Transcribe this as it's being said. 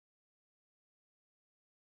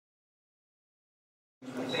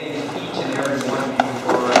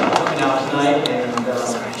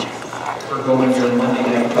forgoing your Monday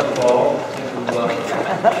Night Football to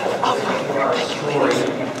our story.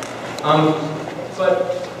 But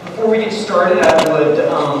before we get started, I would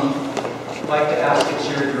like to ask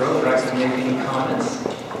Cheri Gerou if I can make any comments.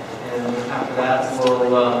 And after that, we'll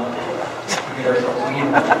get ourselves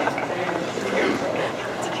in.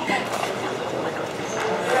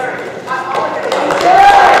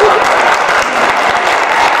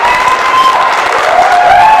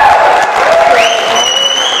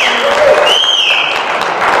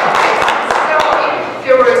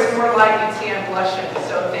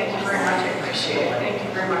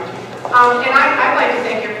 And I'd like to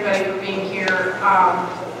thank everybody for being here.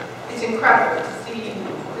 It's incredible to see.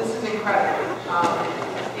 This is incredible.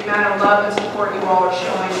 The amount of love and support you all are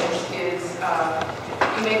showing is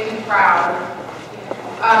you make me proud.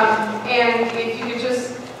 And if you could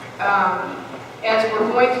just, as we're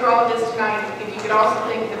going through all of this tonight, if you could also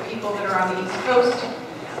think of the people that are on the East Coast,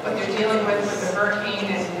 what they're dealing with the hurricane,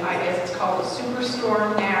 and I guess it's called a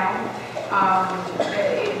superstorm now.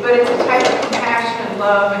 But it's a type of compassion and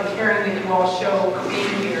love and caring that you all show for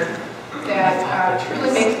being here that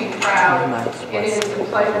truly makes me proud, and it is a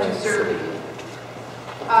pleasure to serve you.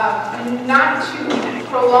 Not to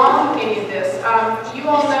prolong any of this, you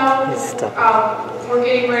all know we're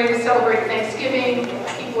getting ready to celebrate Thanksgiving.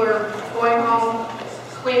 People are going home,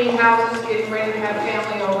 cleaning houses, getting ready to have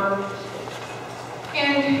family over.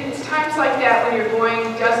 And it's times like that when you're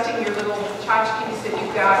going, dusting your little tchotchkes that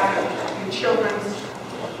you've got, your children's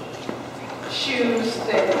shoes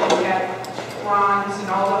that you have bronze and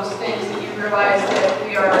all those things, that you realize that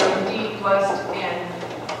we are indeed blessed and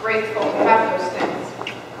grateful to have those things.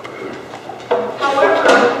 However,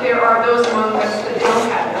 there are those among us that don't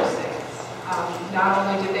have those things. Not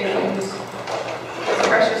only did they lose their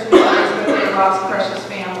precious memories, but they lost precious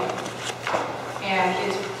family. And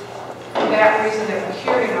it's for that reason that we're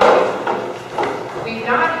here tonight. We've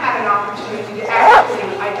not had an opportunity to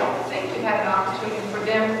actually, I don't think we've had an opportunity for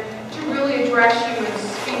them to really address you and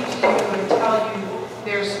speak to you and tell you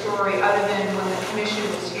their story other than when the commission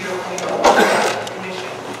was here when we were at the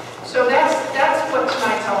commission. So that's what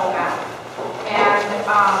tonight's all about. And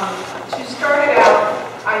to start it out,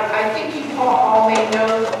 I think you all may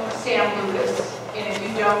know Sam Lucas, and if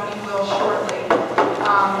you don't, you will shortly.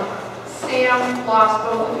 Sam lost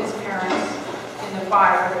both of his parents in the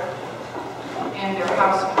fire and their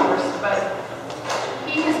house, of course, but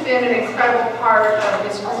he has been an incredible part of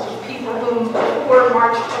this group of people whom before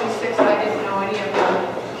March 26th I didn't know any of them,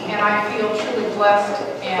 and I feel truly blessed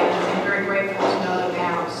and very grateful to know them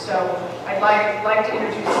now. So I'd like to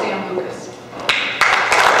introduce Sam Lucas.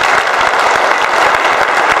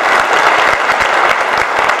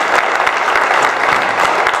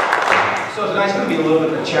 So tonight's going to be a little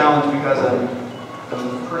bit of a challenge because I'm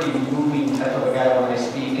a pretty moving type of a guy when I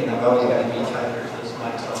speak, and I've always got to be tighter to this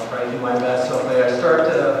mic, so I'll try to do my best. So if I start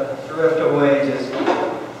to drift away, just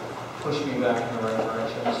push me back in the right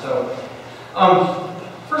direction. So,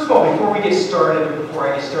 first of all, before I get started,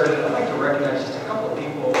 I'd like to recognize just a couple of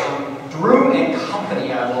people. Drew and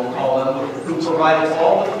Company, I will call them, who provided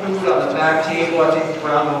all the food on the back table. I think a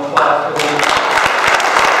round of applause for them.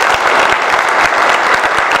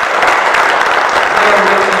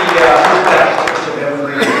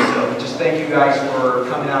 So just thank you guys for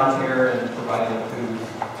coming out here and providing the food.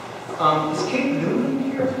 Is Kate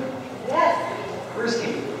Newman here? Yes. Where's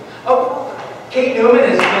Kate? Oh, Kate Newman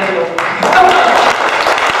is been.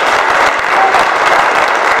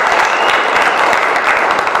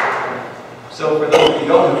 So for those of you who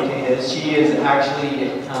don't know who Kate is, she is actually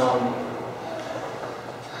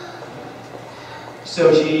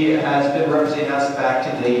so she has been representing us back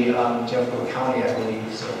to the Jeffco County, I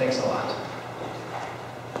believe, so thanks a lot.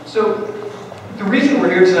 So the reason we're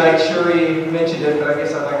here tonight, Cheri mentioned it, but I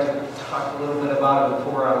guess I'd like to talk a little bit about it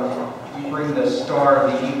before we bring the star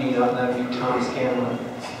of the evening up, and that would be Tom Scanlan.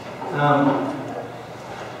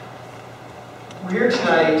 We're here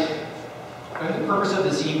tonight, and the purpose of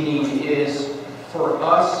this evening is for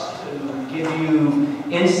us to give you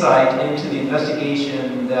insight into the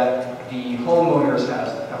investigation that the homeowners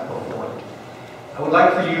have performed. I would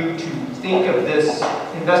like for you to think of this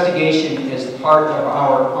investigation as part of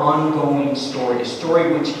our ongoing story, a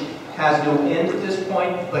story which has no end at this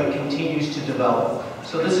point, but continues to develop.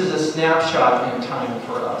 So this is a snapshot in time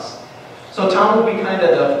for us. So Tom will be kind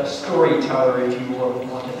of the storyteller, if you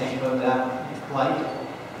want to think of that like.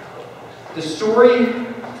 The story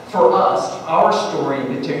for us, our story in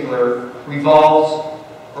particular, revolves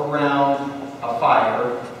around a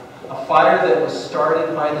fire that was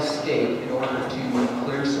started by the state in order to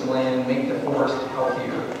clear some land, make the forest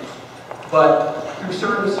healthier. But through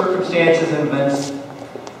certain circumstances and events,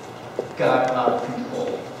 got out of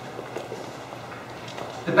control.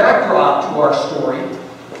 The backdrop to our story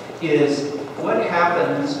is what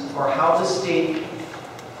happens or how the state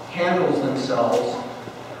handles themselves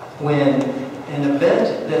when an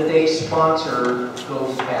event that they sponsor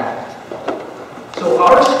goes bad. So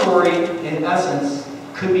our story, in essence,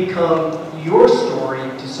 could become your story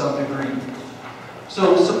to some degree.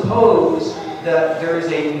 So suppose that there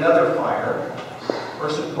is another fire, or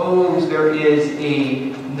suppose there is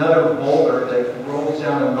another boulder that rolls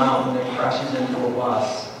down a mountain and crashes into a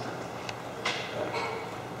bus.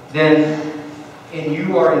 Then, and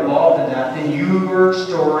you are involved in that, then your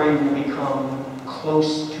story will become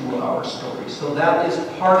close to our story. So that is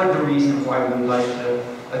part of the reason why we'd like to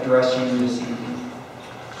address you this evening.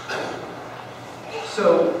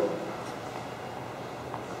 So,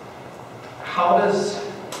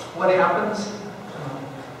 what happens?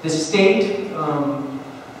 The state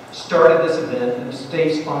started this event, the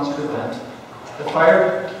state-sponsored event. The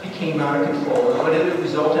fire became out of control. What did it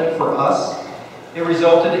result in for us? It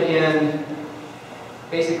resulted in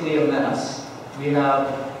basically a mess. We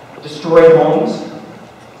have destroyed homes,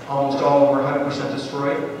 almost all over 100%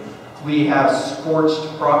 destroyed. We have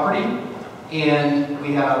scorched property, and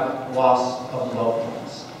we have loss of loved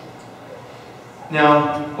ones.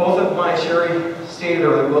 Now, both of my, Cheri stated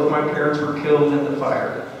earlier, both my parents were killed in the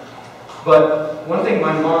fire. But one thing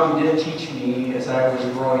my mom did teach me as I was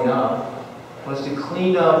growing up was to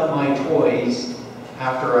clean up my toys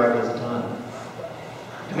after I was done.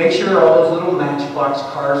 To make sure all those little Matchbox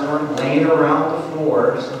cars weren't laying around the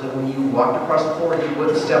floor so that when you walked across the floor you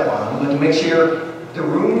wouldn't step on them, but to make sure the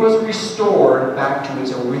room was restored back to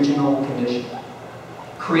its original condition.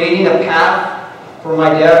 Creating a path for my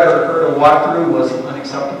dad or her to walk through was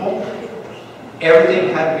unacceptable. Everything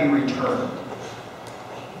had to be returned.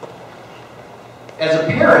 As a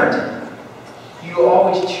parent, you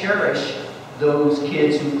always cherish those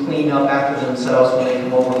kids who clean up after themselves when they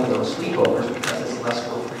come over for those sleepovers because it's less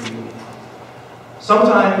work for you.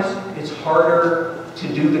 Sometimes it's harder to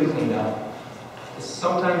do the cleanup.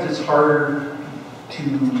 Sometimes it's harder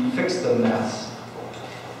to fix the mess.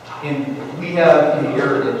 And we have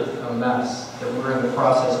inherited a mess that we're in the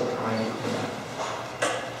process of trying to clean up.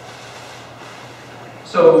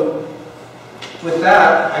 So, with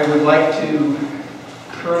that, I would like to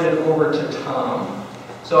turn it over to Tom.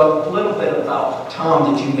 So a little bit about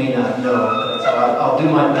Tom that you may not know, but I'll do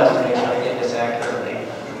my best to make sure I get this accurately.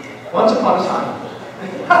 Once upon a time.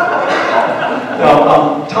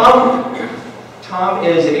 Tom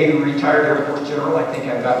is a retired Air Force general. I think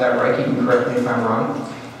I got that right. He can correct me if I'm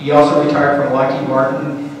wrong. He also retired from Lockheed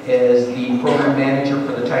Martin as the program manager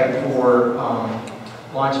for the Type 4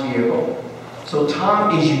 launch vehicle. So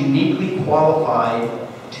Tom is uniquely qualified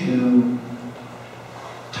to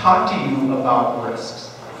talk to you about risks.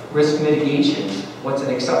 Risk mitigation, what's an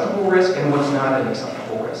acceptable risk and what's not an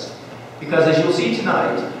acceptable risk. Because as you'll see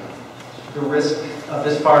tonight, the risk of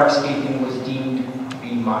this fire escaping was deemed to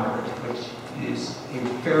be moderate, which is a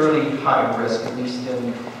fairly high risk, at least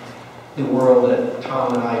in the world that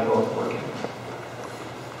Tom and I both work in.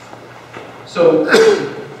 So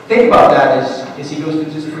think about that as he goes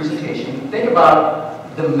through this presentation. Think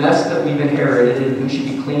about the mess that we've inherited and who should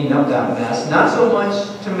be cleaning up that mess. Not so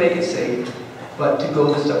much to make it safe, but to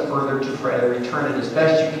go a step further to try to return it as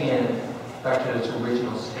best you can back to its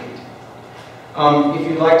original state. If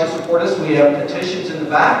you'd like to support us, we have petitions in the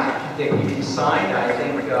back that you can sign. I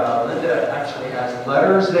think Linda actually has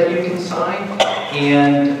letters that you can sign,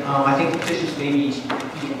 and I think petitions may be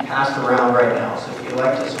being passed around right now. So if you'd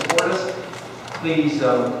like to support us, please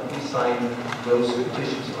sign those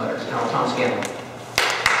petitions and letters. Now, Tom Scanlan.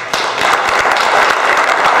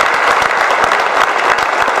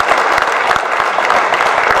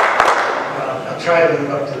 Try to live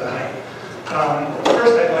up to the hype.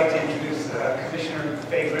 First, I'd like to introduce Commissioner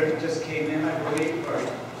Fager, who just came in, I believe. Or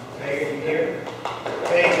Fager, you here?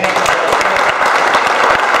 Fager, thank you.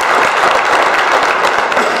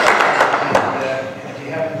 And if you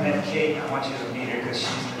haven't met Kate, I want you to meet her because she's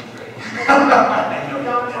been great. I know you.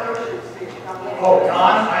 Oh,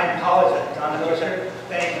 Don, I apologize. Don Kuehster,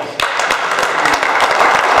 thank you.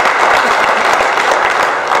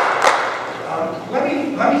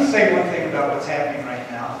 Let me say one thing about what's happening right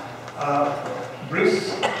now.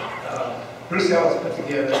 Bruce Ellis put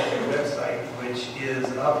together a website which is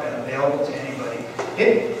up and available to anybody.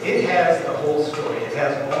 It has the whole story. It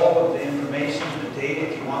has all of the information, the data,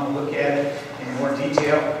 if you want to look at it in more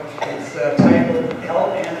detail. It's titled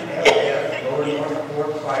LNFF, Lower North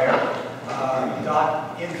Fork Fire,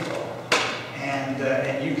 .info.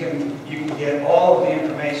 And you can get all of the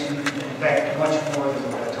information, in fact, much more than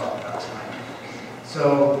what I talked about tonight.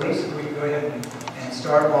 So Bruce, if we could go ahead and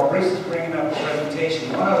start. While Bruce is bringing up the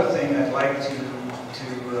presentation, one other thing I'd like to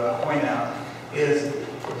point out is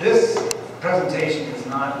this presentation is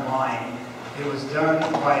not mine. It was done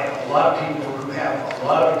by a lot of people who have a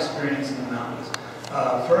lot of experience in the mountains.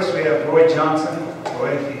 First, we have Roy Johnson.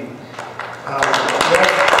 Roy, if you,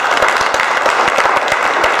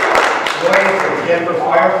 Roy is a Denver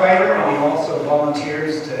firefighter, and he also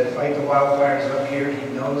volunteers to fight the wildfires up here. He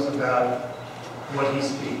knows about what he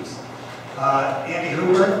speaks. Andy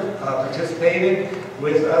Hoover participated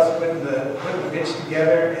with us putting the pitch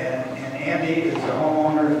together, and Andy is a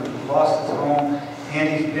homeowner who lost his home.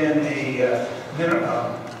 Andy's been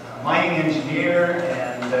a mining engineer,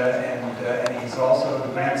 and he's also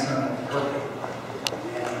the grandson of Berkeley.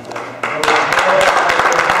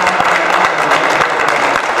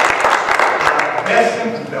 Beth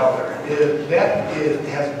Simpson-Belter, Beth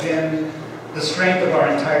has been the strength of our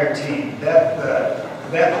entire team.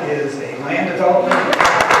 Beth is a land developer,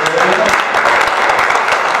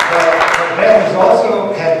 but Beth has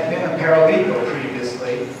also been a paralegal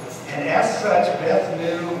previously, and as such, Beth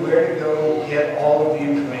knew where to go get all of the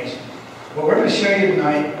information. What we're going to show you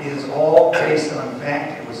tonight is all based on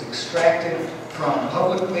fact. It was extracted from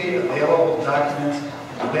publicly available documents,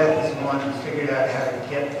 and Beth is the one who figured out how to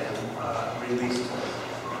get them released.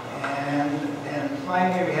 And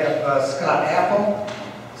finally, we have Scott Apple.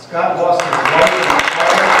 Scott lost his wife in the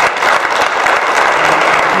fire.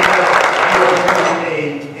 He has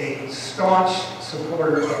been a staunch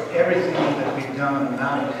supporter of everything that we've done on the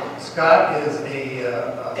mountain. Scott is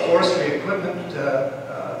a forestry equipment.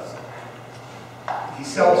 He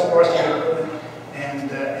sells forestry equipment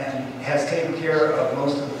and has taken care of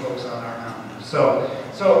most of the folks on our mountain. So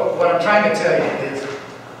what I'm trying to tell you is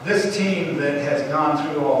this team that has gone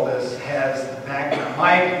through all this has the background.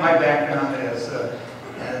 My background, as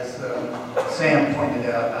Sam pointed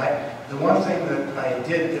out, the one thing that I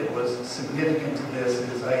did that was significant to this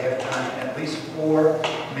is I have done at least 4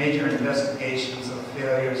 major investigations of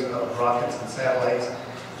failures of rockets and satellites.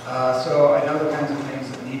 So I know the kinds of things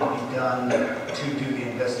that need to be done to do the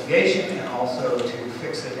investigation and also to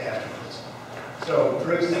fix it afterwards. So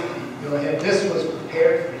Bruce, go ahead. This was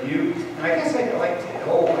prepared for you, and I guess I'd like to.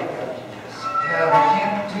 Oh my God! Yeah, I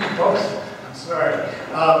can't do both. I'm sorry.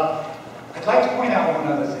 I'd like to point out one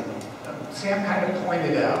other thing. Sam kind of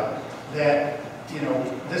pointed out that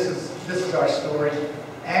this is our story.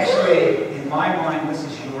 Actually, in my mind, this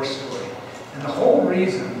is your story, and the whole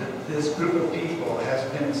reason that this group of people has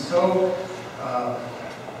been so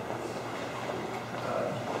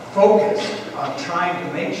focused on trying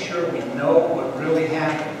to make sure we know what really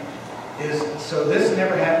happened is so this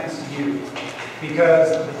never happens to you.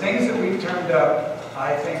 Because the things that we've turned up,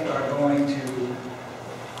 I think, are going to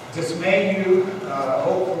dismay you,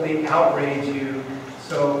 hopefully outrage you,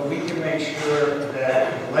 so we can make sure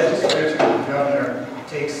that the legislature and the governor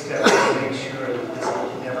takes steps to make sure that this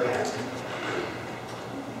never happens.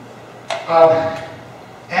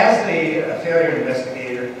 As a failure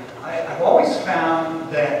investigator, I've always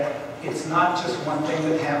found that it's not just one thing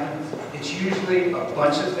that happens. It's usually a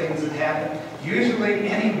bunch of things that happen, usually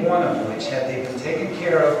any one of which, had they been taken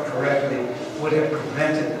care of correctly, would have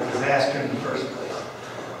prevented the disaster in the first place.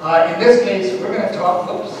 In this case, we're going to talk,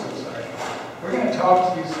 we're going to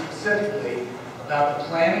talk to you specifically about the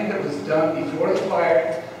planning that was done before the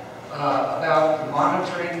fire, about the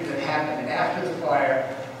monitoring that happened after the fire,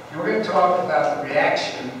 and we're going to talk about the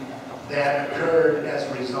reaction that occurred as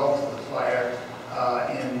a result of the fire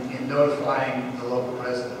in notifying the local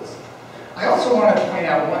residents. I also want to point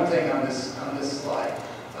out one thing on this slide.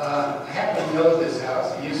 I happen to know this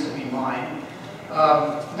house. It used to be mine.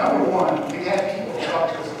 Number one, we've had people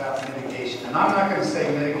talk to us about mitigation. And I'm not going to say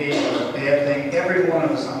mitigation is a bad thing. Every one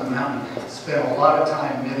of us on the mountain spent a lot of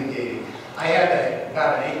time mitigating. I had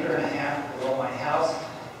about 1.5 acres below my house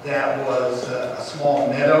that was a small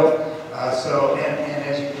meadow. And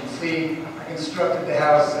as you can see, I constructed the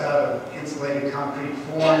house out of insulated concrete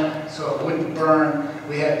form so it wouldn't burn.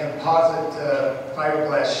 We had composite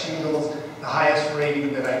fiberglass shingles, the highest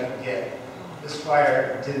rating that I could get. This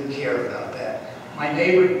fire didn't care about that. My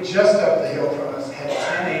neighbor just up the hill from us had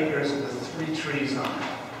 10 acres with 3 trees on it,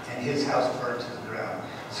 and his house burned to the ground.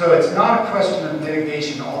 So it's not a question of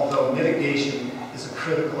mitigation, although mitigation is a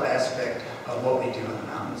critical aspect of what we do in the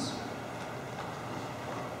mountains.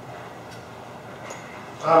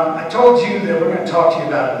 I told you that we're going to talk to you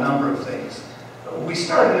about a number of things. We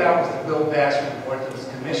started out with the Bill Bass report that was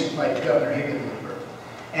commissioned by Governor Hickenlooper.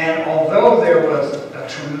 And although there was a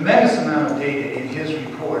tremendous amount of data in his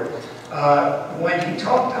report, when he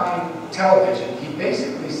talked on television, he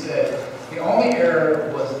basically said The only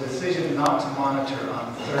error was the decision not to monitor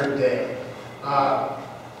on the third day.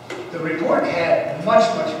 The report had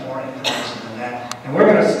much, much more information than that, and we're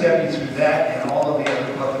going to step you through that and all of the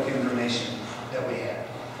other public information that we have.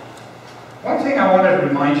 One thing I wanted to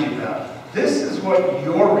remind you about, this is what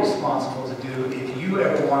you're responsible to do if you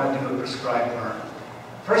ever want to do a prescribed burn.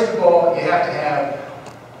 First of all, you have to have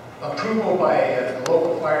approval by the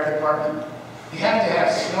local fire department. You have to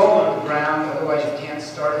have snow on the ground, otherwise you can't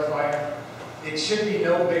start a fire. It should be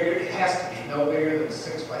no bigger, it has to be no bigger than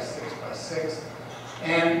 6 by 6 by 6.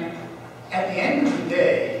 And at the end of the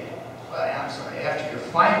day, after your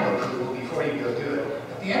final approval, before you go do it,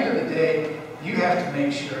 at the end of the day, you have to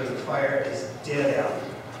make sure the fire is dead out.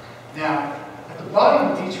 Now, at the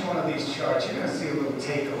bottom of each one of these charts, you're going to see a little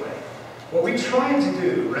takeaway. What we tried to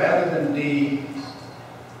do, rather than be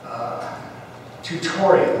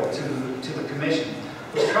tutorial to the commission,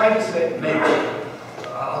 was try to make,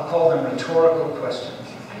 I'll call them rhetorical questions.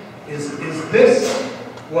 Is this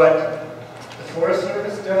what the Forest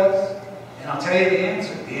Service does? And I'll tell you the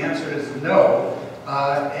answer. The answer is no.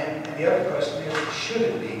 And the other question is, should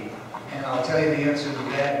it be? And I'll tell you the answer to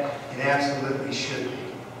that. It absolutely should be.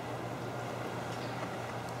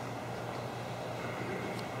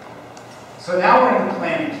 So now we're in the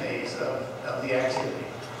planning phase of the activity.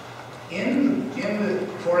 In the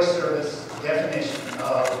Forest Service definition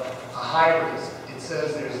of a high risk, it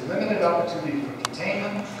says there's limited opportunity for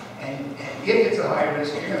containment, and if it's a high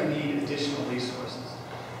risk, you're going to need additional resources.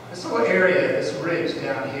 This little area, this ridge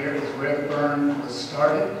down here, is where the burn was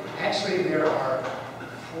started. Actually, there are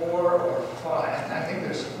 4 or 5, I think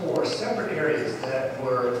there's 4 separate areas that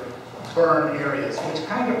were burn areas, which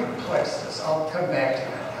kind of perplexed us. I'll come back to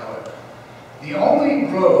that, however. The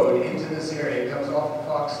only road into this area comes off of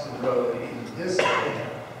Foxton Road in this area,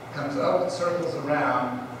 comes up and circles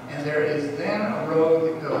around, and there is then a road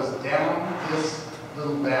that goes down this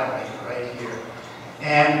little valley right here.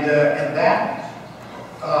 And that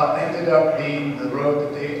ended up being the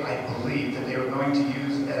road that I believe that they were going to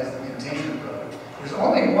use as the containment road. There's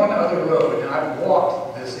only one other road, and I've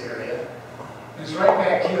walked this area. It's right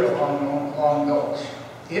back here along Long Gulch.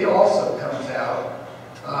 It also comes out.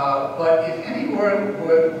 But if anyone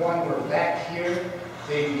were back here,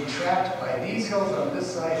 they'd be trapped by these hills on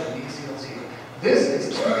this side and these hills here. This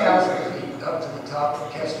is 2,000 feet up to the top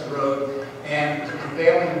of Kuehster Road, and the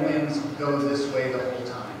prevailing winds go this way the whole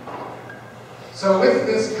time. So with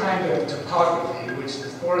this kind of topography, which the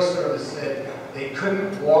Forest Service said they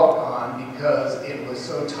couldn't walk on because it was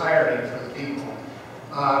so tiring for the people,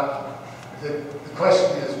 the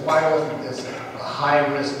question is, why wasn't this a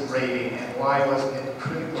high-risk rating, and why wasn't it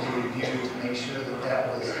critically reviewed to make sure that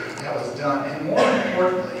that was done? And more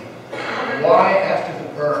importantly, why after the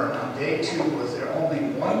burn on day 2 was there only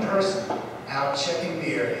one person out checking the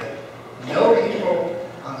area, no people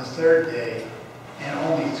on the 3rd day, and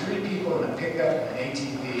only 3 people in a pickup and an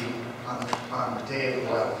ATV on the day of the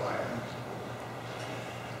wildfire?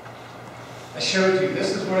 I showed you,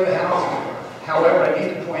 this is where the houses were. However, I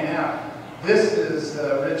need to point out, this is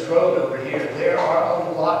Ridge Road over here. There are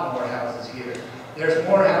a lot more houses here. There's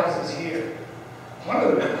more houses here. One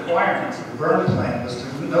of the requirements of the burn plan was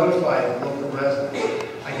to notify the local residents.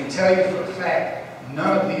 I can tell you for a fact,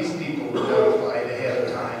 none of these people were notified ahead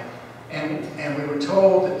of time. And we were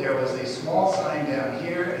told that there was a small sign down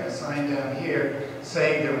here and a sign down here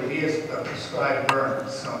saying there would be a prescribed burn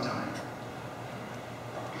sometime.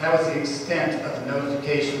 That was the extent of the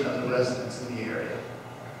notification of the residents in the area.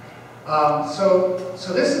 So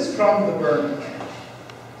this is from the burn plan.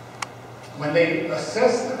 When they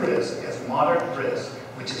assess the risk as moderate risk,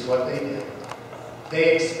 which is what they did,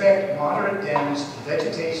 they expect moderate damage to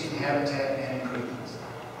vegetation, habitat, and improvements.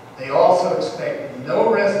 They also expect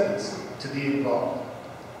no residents to be involved.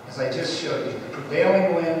 As I just showed you, the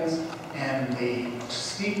prevailing winds and the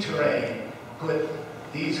steep terrain put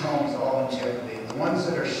these homes all in jeopardy. The ones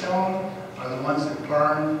that are shown are the ones that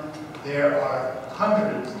burn. There are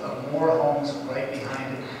hundreds of more homes right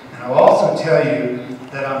behind it. And I'll also tell you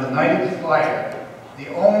that on the night of the fire,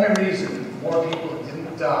 the only reason more people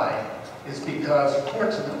didn't die is because,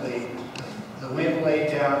 fortunately, the wind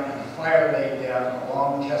laid down and the fire laid down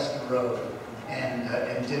along Kuehster Road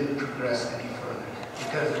and didn't progress any further,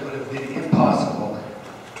 because it would have been impossible,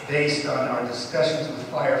 based on our discussions with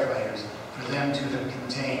firefighters, for them to have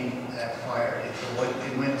contained that fire if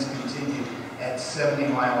the winds continued at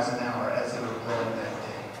 70 miles an hour as they were blowing that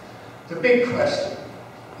day. The big question,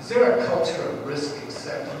 is there a culture of risk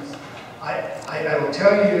acceptance? I will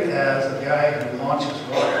tell you, as a guy who launches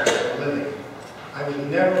rockets for a living, I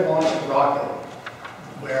would never launch a rocket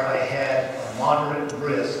where I had a moderate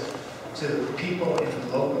risk to the people in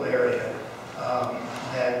the local area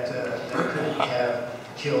that could have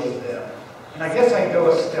killed them. And I guess I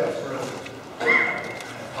go a step further. I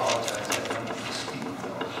apologize, I don't need to speak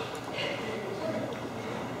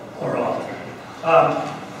more often. I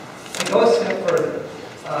go a step further.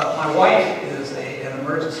 My wife is an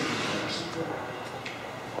emergency nurse.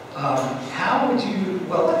 How would you,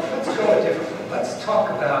 well, let's go a different way. Let's talk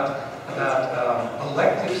about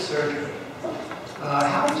elective surgery.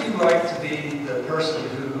 How would you like to be the person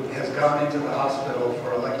who has gone into the hospital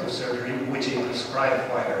for elective surgery, which a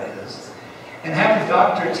prescribed fire is, and have the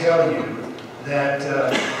doctor tell you that,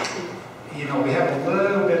 you know, we have a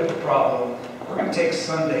little bit of a problem. We're going to take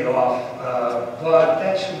Sunday off, but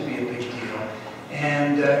that shouldn't be a big deal.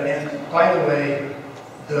 And by the way,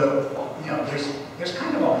 there's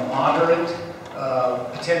kind of a moderate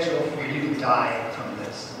potential for you to die from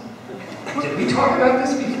this. Did we talk about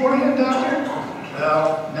this beforehand, doctor?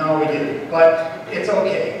 Well, no, we didn't. But it's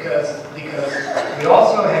okay because we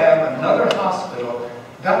also have another hospital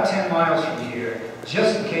about 10 miles from here,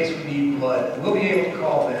 just in case we need blood. We'll be able to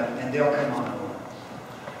call them and they'll come on over.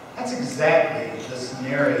 That's exactly the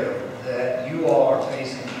scenario that you all are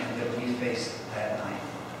facing and that we faced that night.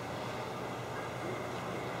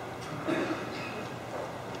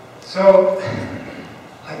 So,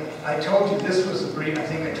 I told you this was a brief, I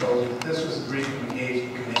think I told you that this was a briefing we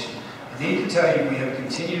gave the commission. I need to tell you we have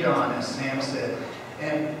continued on, as Sam said,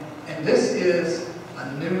 and this is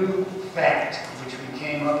a new fact which we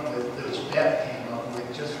came up with, which Beth came up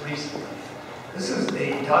with just recently. This is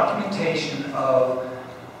a documentation of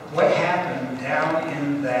what happened down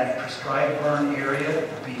in that prescribed burn area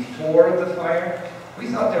before the fire. We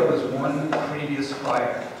thought there was one previous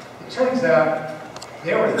fire. It turns out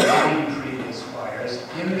there were 9 previous fires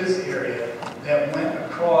in this area that went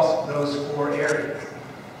across those 4 areas.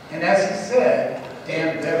 And as he said,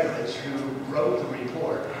 Dan Beveridge, who wrote the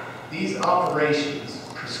report, these operations,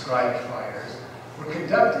 prescribed fires, were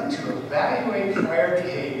conducted to evaluate fire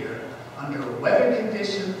behavior under weather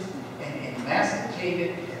conditions and in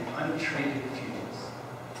masticated and untreated fuels.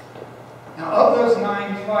 Now, of those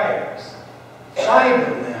 9 fires, 5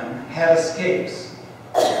 of them had escapes.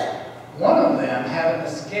 One of them had an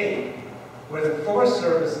escape where the Forest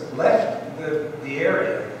Service left the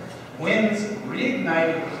area, winds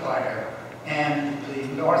reignited the fire, and the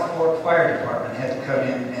North Fork Fire Department had to come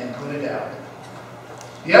in and put it out.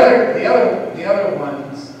 The other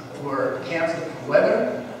ones were canceled for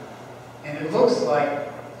weather, and it looks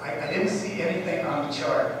like I didn't see anything on the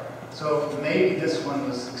chart, so maybe this one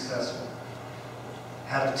was successful.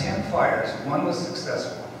 Out of 10 fires, 1 was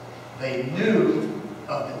successful. They knew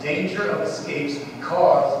of the danger of escapes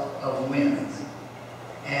because of winds.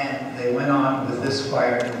 And they went on with this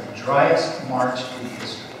fire in the driest March in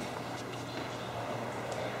history.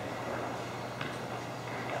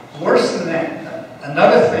 Worse than that,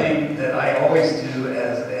 another thing that I always do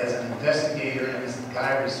as an investigator and as the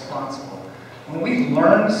guy responsible, when we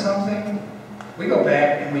learn something, we go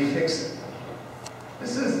back and we fix it.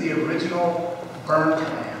 This is the original burn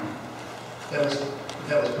plan that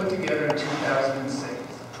was put together in 2006.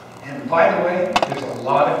 And by the way, there's a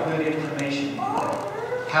lot of good information in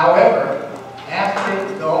there. However,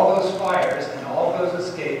 after all those fires and all those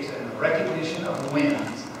escapes and the recognition of the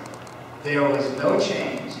winds, there was no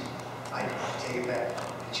change. I take it back.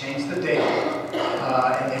 They changed the date,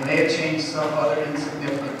 and they may have changed some other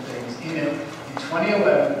insignificant things in it in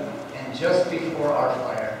 2011 and just before our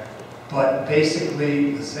fire. But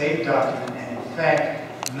basically the same document, and in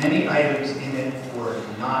fact, many items in it were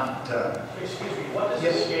not done. Excuse me, what does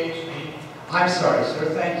escapes mean? I'm sorry, sir,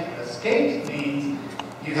 thank you. Escapes means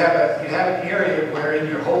you have an area wherein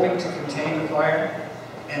you're hoping to contain the fire,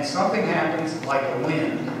 and something happens like a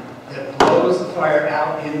wind that blows the fire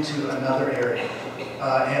out into another area.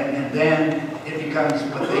 And then it becomes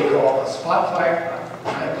what they call a spot fire.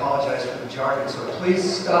 I apologize for the jargon, so please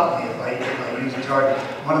stop me if I use jargon.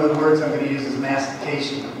 One of the words I'm going to use is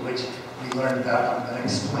mastication, which we learned about. I'm going to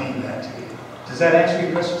explain that to you. Does that answer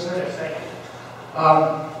your question, sir? Yes, thank you.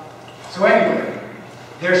 So anyway,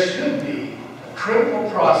 there should be a critical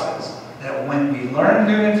process that when we learn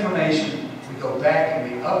new information, we go back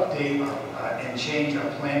and we update and change our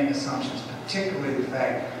planning assumptions, particularly the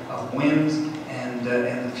fact of winds and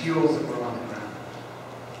the fuels that were on the ground.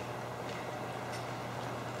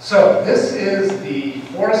 So this is the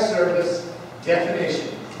Forest Service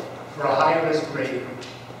definition for a high-risk gradient.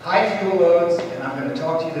 High fuel loads, and I'm going to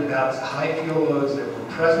talk to you about the high fuel loads that were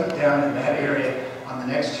present down in that area on the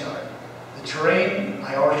next chart. The terrain,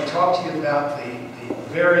 I already talked to you about the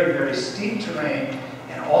very, very steep terrain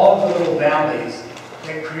and all the little valleys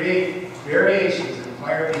that create variations in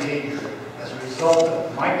fire behavior as a result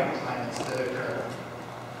of microclimates that occur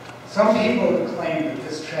Some people have claimed that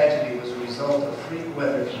this tragedy was a result of freak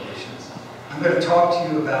weather conditions. I'm going to talk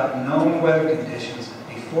to you about known weather conditions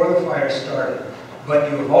before the fire started, but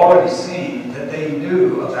you have already seen that they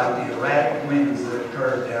knew about the erratic winds that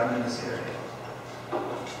occurred down in this area.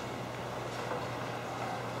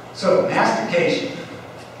 So, mastication.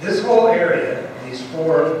 This whole area, these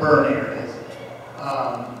 4 burn areas,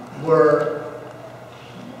 were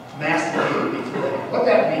masticated beforehand. What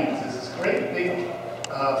that means is this great big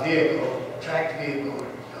vehicle, tracked vehicle,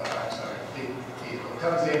 big vehicle,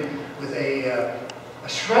 comes in with a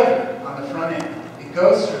shredder on the front end. It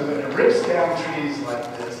goes through and it rips down trees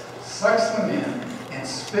like this, sucks them in, and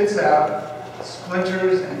spits out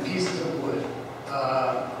splinters and pieces of wood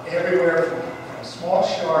everywhere from small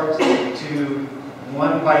shards to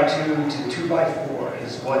 1x2 to 2x4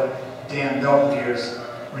 is what Dan Belvediere's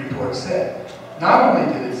report said. Not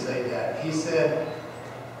only did it say that, he said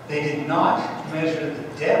they did not measure the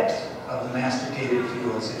depth of the masticated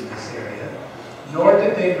fuels in this area, nor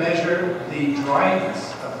did they measure the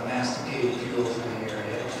dryness of the masticated fuels in the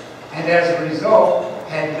area, and as a result,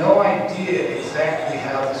 had no idea exactly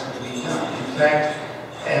how this would be done. In fact,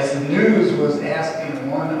 as the news was asking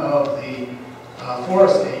one of the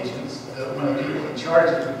forest agents, one of the people in charge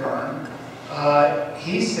of the burn,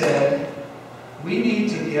 he said, we need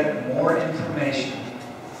to get more information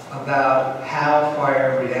about how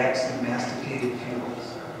fire reacts to masticated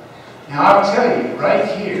fuels. Now I'll tell you, right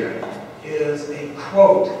here is a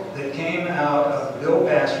quote that came out of the Bill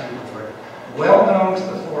Bass report, well known to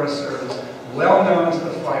the Forest Service, well known to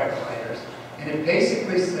the firefighters, and it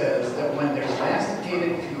basically says that when there's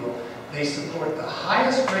masticated fuel, they support the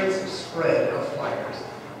highest rates of spread of fires,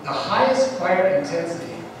 the highest fire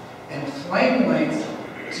intensity, and flame lengths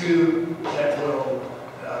that will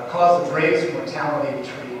cause the greatest mortality of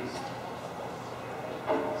trees.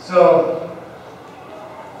 So,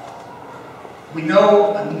 we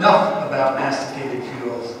know enough about masticated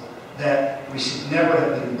fuels that we should never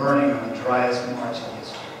have been burning on the driest March in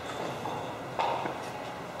history.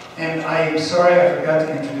 And I am sorry I forgot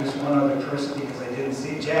to introduce one other person because I didn't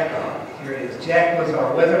see Jack. Here he is. Jack was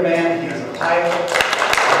our weatherman. He is a pilot.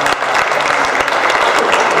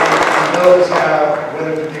 And he knows how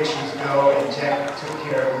weather predictions go, and Jack took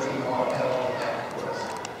care of looking at all of that for us.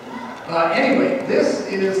 Anyway, this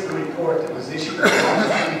is the report that was issued on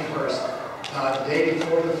March 21st, the day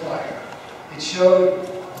before the fire. It showed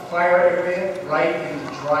the fire area right in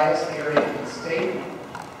the driest area in the state.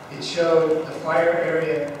 It showed the fire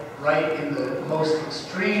area right in the most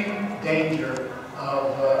extreme danger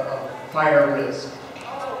of fire risk.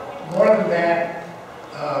 More than that,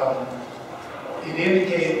 it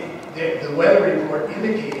indicated, the weather report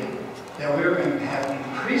indicated that we were going to have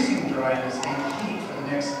increasing dryness and heat for the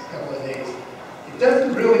next couple of days. It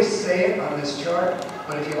doesn't really say it on this chart,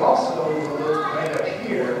 but if you also look right up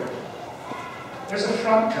here, there's a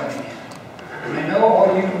front coming in. And I know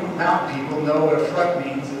all you mountain people know what a front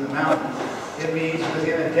means in the mountains. It means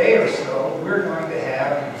within a day or so, we're going to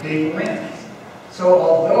have big winds. So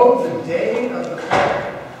although the day of the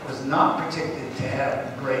fire was not predicted to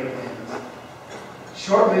have great winds,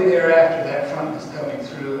 shortly thereafter that front was coming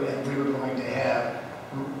through and we were going to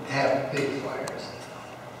have big fires.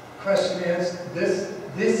 Question is,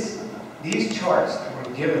 these charts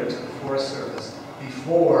were given to the Forest Service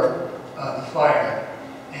before the fire,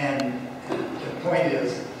 and the point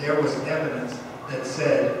is, there was evidence that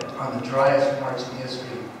said on the driest March in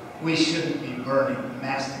history, we shouldn't be burning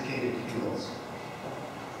masticated fuels.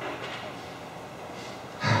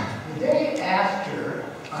 The day after,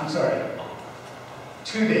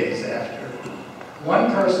 2 days after,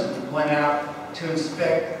 one person went out to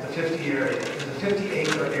inspect the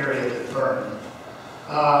 50-acre area that burned.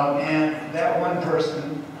 And that one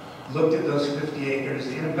person looked at those 50 acres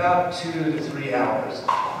in about 2 to 3 hours.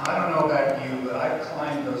 Now, I don't know about you, but I've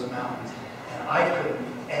climbed those mountains, and I couldn't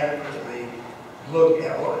adequately look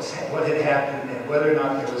at what had happened and whether or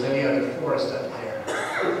not there was any other forest up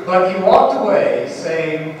there. But he walked away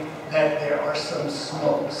saying that there are some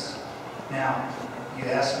smokes. Now, you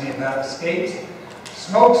asked me about escapes.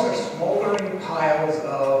 Smokes are smoldering piles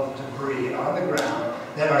of debris on the ground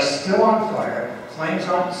that are still on fire. Flames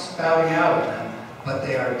aren't spouting out of them, but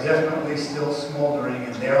they are definitely still smoldering,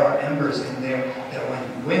 and there are embers in there that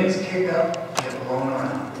when winds kick up, get blown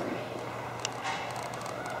around.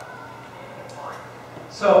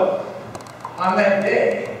 So, on that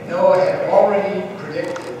day, NOAA had already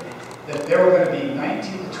predicted that there were going to be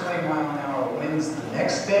 19 to 20 mile an hour winds the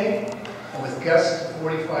next day, with gusts to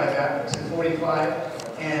 45,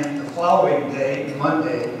 and the following day,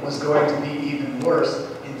 Monday, was going to be even worse.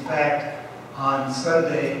 In fact, on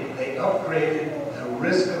Sunday, they upgraded the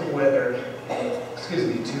risk of weather,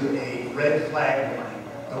 to a red flag warning,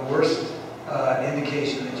 the worst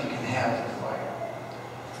indication that you can have for fire.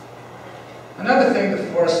 Another thing the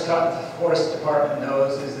Forest Department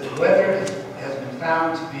knows is that weather has been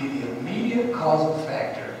found to be the immediate causal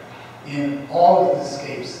factor in all of the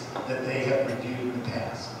escapes that they have reviewed in the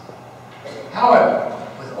past. However,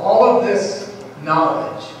 with all of this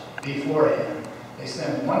knowledge beforehand, they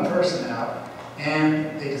send one person out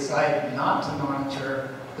and they decide not to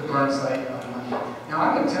monitor the burn site on Monday. Now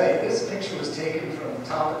I'm going to tell you, this picture was taken from the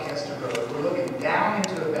top of Kuehster Road. We're looking down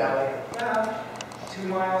into a valley about 2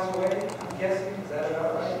 miles away, I'm guessing. Is that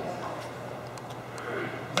about right?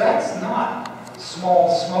 That's not small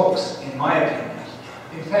smokes, in my opinion.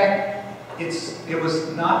 In fact, it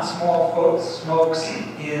was not small smokes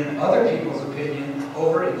in other people's opinion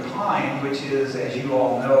over in Pine, which is, as you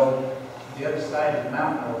all know, the other side of the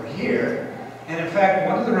mountain over here. And in fact,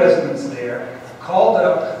 one of the residents there called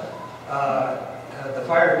up the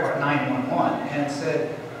fire department 911 and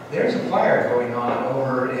said, "There's a fire going on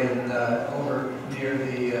over near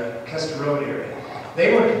the Kuehster Road area."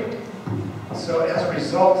 So as a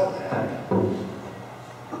result of that,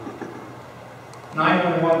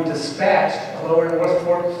 911 dispatched a Lower North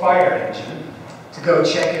Fork fire engine to go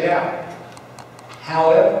check it out.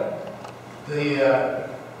 However, the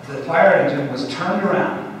fire engine was turned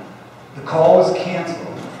around. The call was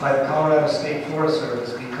canceled by the Colorado State Forest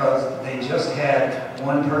Service because they just had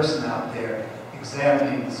one person out there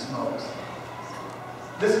examining the smokes.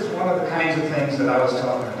 This is one of the kinds of things that I was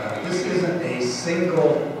talking about. This isn't a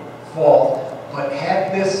single fault, but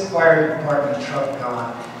had this fire department truck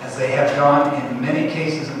gone, as they have gone in many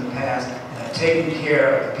cases in the past, and have taken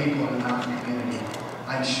care of the people in the mountain community,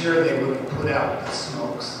 I'm sure they would have put out the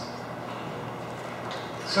smokes.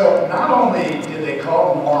 So not only did they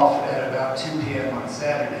call them off at about 2 p.m. on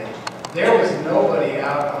Saturday, there was nobody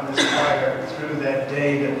out on this fire through that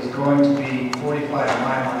day that was going to be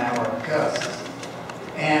 45-mile-an-hour gusts.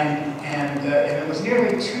 And it was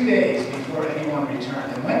nearly 2 days before anyone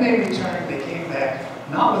returned. And when they returned, they came back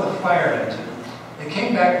not with a fire engine. They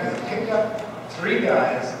came back with a pickup, 3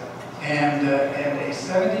 guys, and a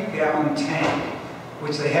 70-gallon tank,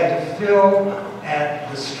 which they had to fill at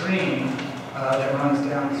the stream that runs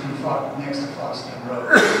down through next to Foxton Road.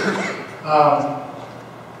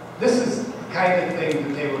 This is the kind of thing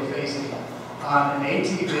that they were facing on an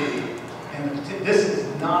ATV, and this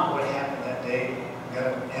is not what happened that day. We've got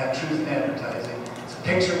to have truth in advertising. It's a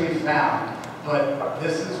picture we found, but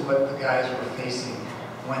this is what the guys were facing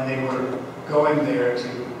when they were going there to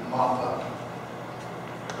mop up.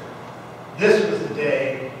 This was the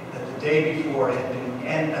day that the day before had been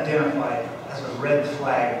identified as a red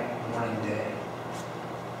flag warning day.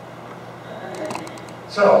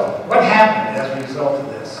 So, what happened as a result of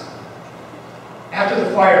this? After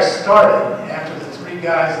the fire started, after the 3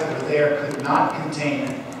 guys that were there could not contain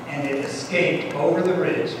it, and it escaped over the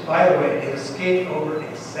ridge. By the way, it escaped over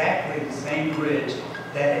exactly the same ridge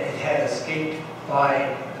that it had escaped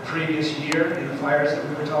by the previous year in the fires that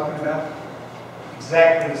we were talking about.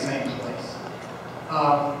 Exactly the same place.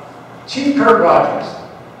 Chief Kurt Rogers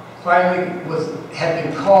finally had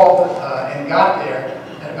been called and got there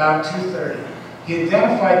at about 2:30. He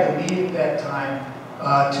identified the need at that time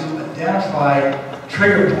to identify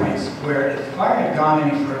trigger points where if the fire had gone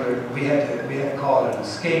any further, we had to call it an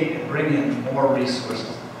escape and bring in more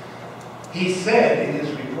resources. He said in his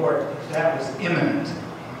report that was imminent.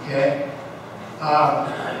 Okay.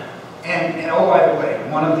 And oh, by the way,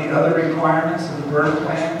 one of the other requirements of the burn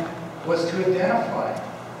plan was to identify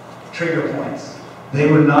trigger points. They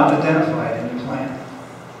were not identified in the plan.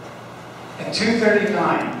 At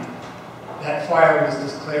 2:39, that fire was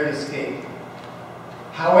declared escape.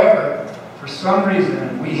 However, for some reason,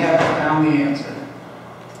 and we haven't found the answer,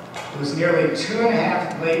 it was nearly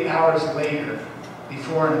 2.5 hours later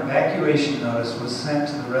before an evacuation notice was sent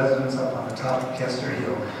to the residents up on the top of Kuehster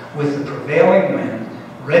Hill with the prevailing wind,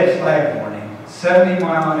 red flag warning,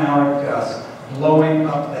 70-mile-an-hour gusts blowing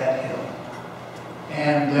up that hill.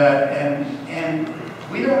 And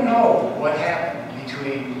we don't know what happened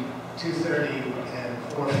between 2:30 and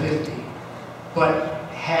 4:50, but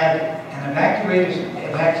had an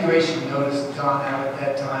evacuation notice gone out at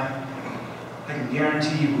that time, I can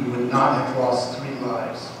guarantee you we would not have lost 3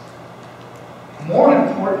 lives. More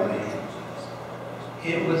importantly,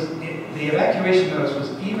 the evacuation notice was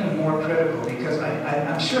even more critical because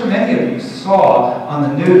I'm sure many of you saw on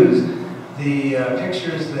the news the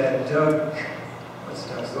pictures that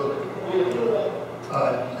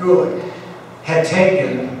Gulick had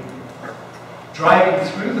taken driving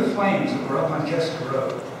through the flames that were up on Kuehster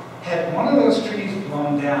Road. Had one of those trees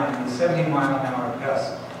blown down in the 70-mile-an-hour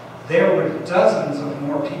gust, there were dozens of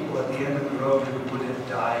more people at the end of the road who would have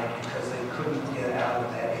died because they couldn't get out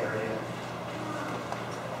of that area.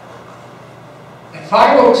 At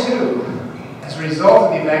 5:02, as a result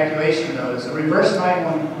of the evacuation notice, a reverse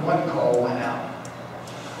 911 call went out.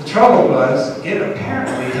 The trouble was, it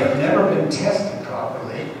apparently had never been tested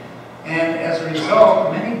properly, and as a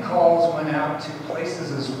result, many calls went out to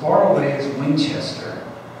places as far away as Winchester,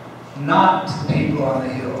 not to the people on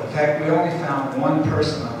the hill. In fact, we only found one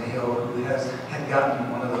person on the hill who had gotten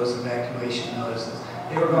one of those evacuation notices.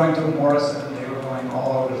 They were going to Morrison, they were going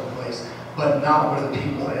all over the place, but not where the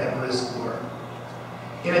people at risk were.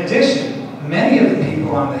 In addition, many of the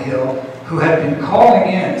people on the hill who had been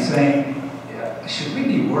calling in saying, should we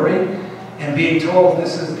be worried? And being told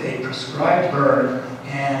this is a prescribed burn,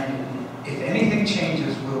 and if anything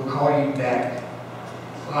changes, we'll call you back.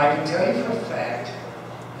 Well, I can tell you for a fact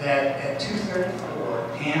that at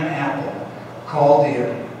 2:34, Ann Apple called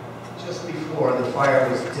in just before the fire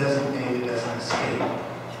was designated as an escape.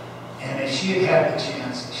 And if she had had the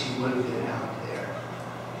chance, she would have been out there.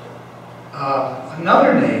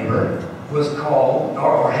 Another neighbor was called,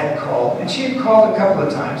 or had called, and she had called a couple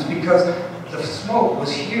of times because the smoke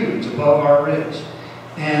was huge above our ridge.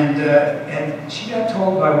 And she got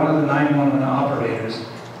told by one of the 911 operators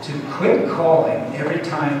to quit calling every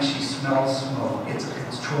time she smells smoke. It's a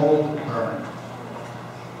controlled burn.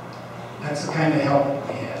 That's the kind of help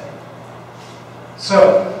we had.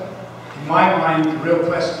 So, in my mind, the real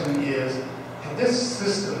question is, had this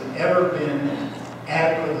system ever been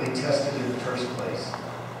adequately tested in the first place?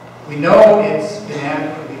 We know it's been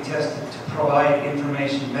adequately tested to provide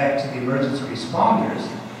information back to the emergency responders,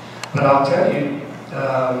 but I'll tell you,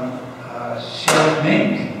 Sheriff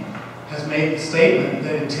Mink has made the statement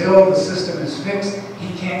that until the system is fixed,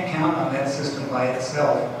 he can't count on that system by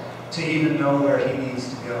itself to even know where he needs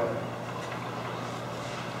to go.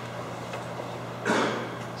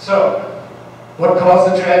 So, what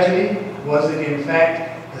caused the tragedy? Was it in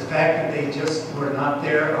fact the fact that they just were not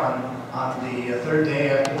there on the third day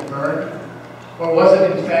after the burn? Or was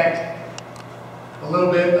it in fact a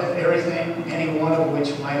little bit of everything, any one of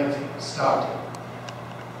which might have stopped it?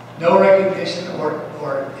 No recognition or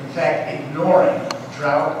in fact ignoring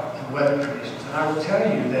drought and weather conditions. And I will tell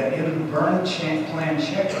you that in the burn plan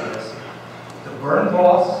checklist, the burn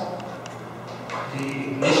boss, the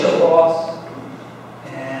initial boss,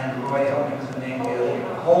 and Roy, help me with the name of the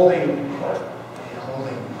other, holding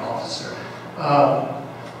officer,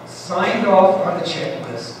 signed off on the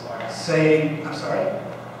checklist saying, I'm sorry?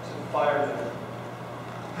 Fire.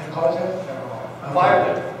 I apologize?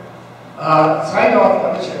 Fire. Signed off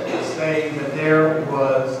on the checklist saying that there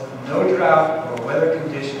was no drought or weather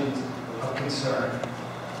conditions of concern.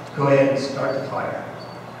 Go ahead and start the fire.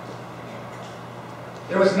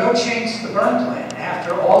 There was no change to the burn plan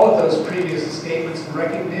after all of those previous statements and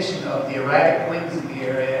recognition of the erratic winds in the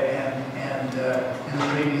area and the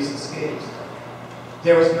previous escapes.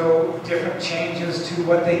 There was no different changes to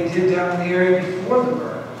what they did down in the area before the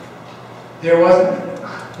burn. There wasn't,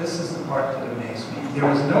 this is the part that amazed me, there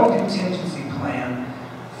was no contingency plan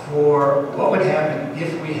for what would happen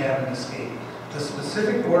if we have an escape. The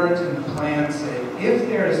specific words in the plan say, if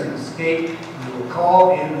there is an escape, we will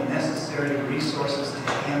call in the necessary resources to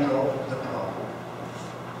handle the problem.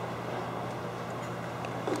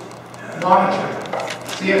 Monitoring.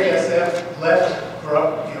 CFSF left for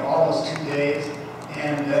almost 2 days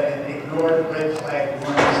and ignored red flag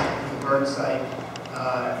warnings at the burn site.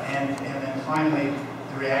 And then finally,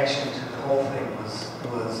 the reaction to the whole thing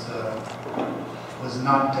was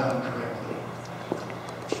not done correctly.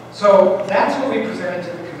 So that's what we presented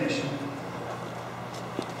to the commission.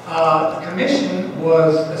 The commission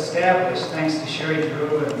was established thanks to Cheri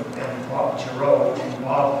Gerou and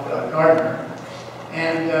Bob Gardner,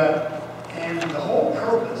 and the whole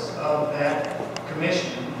purpose of that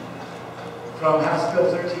commission from House Bill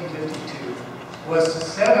 1352 was to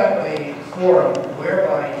set up a forum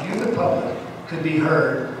whereby you, the public, could be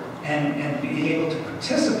heard and be able to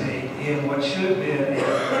participate in what should have been a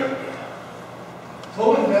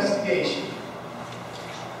full investigation,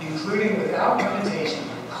 including without limitation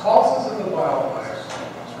the causes of the wildfire,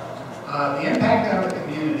 the impact on the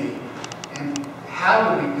community, and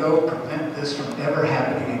how do we go prevent this from ever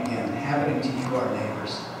happening again, happening to you, our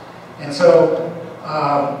neighbors. And so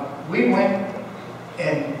we went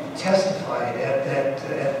and testified at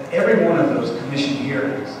every one of those commission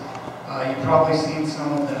hearings. You've probably seen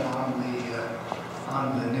some of them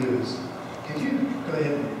on the news. Could you go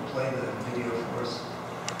ahead and play the video for us?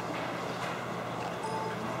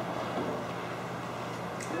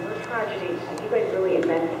 tragedy. Have you guys really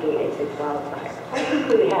investigated this wildfire? I think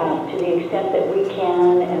we have, to the extent that we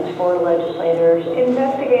can, as four legislators.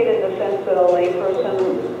 Investigate in the sense that a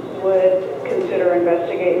layperson would consider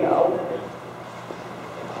investigating, no.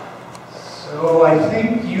 So I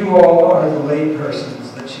think you all are the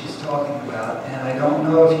laypersons that she's talking about, and I don't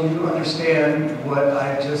know if you understand what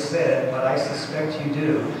I've just said, but I suspect you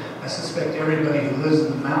do. I suspect everybody who lives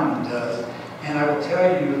in the mountain does, and I will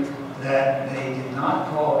tell you that they did not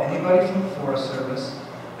call anybody from the Forest Service.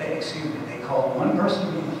 Excuse me, they called one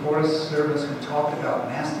person from the Forest Service who talked about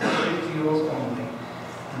masticated fuels only,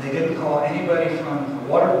 and they didn't call anybody from the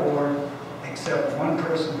Water Board except one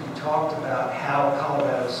person who talked about how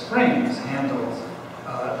Colorado Springs handles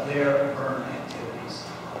their burn activities.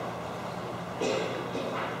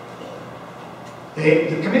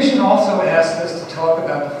 The Commission also asked us to talk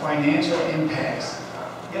about the financial impacts.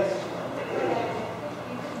 Yes?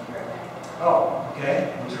 Oh,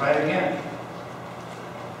 okay. We'll try it again.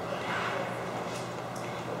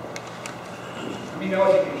 Let me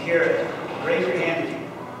know if you can hear it. Raise your hand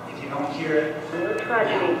if you don't hear it.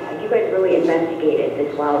 Tragedy. Have you guys really investigated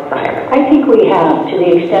this wildfire? I think we have, to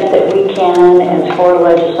the extent that we can, as four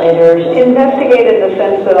legislators. Investigate in the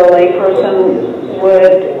sense that a layperson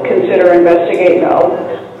would consider investigating, no.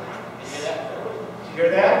 Did you hear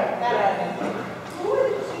that?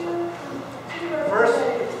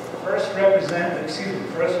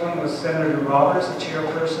 First one was Senator Roberts, the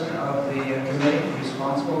chairperson of the committee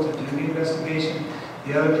responsible to do the investigation.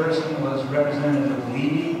 The other person was Representative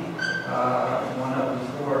Levy, one of the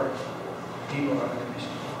four people on the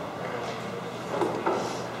commission.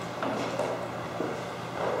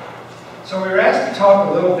 So we were asked to talk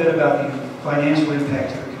a little bit about the financial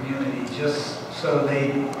impact to the community, just so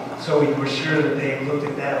we were sure that they looked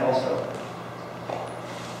at that also.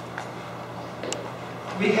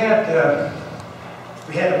 We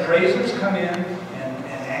had appraisers come in, and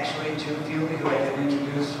actually Jim Fieldy, who I didn't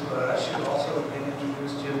introduce, should also have been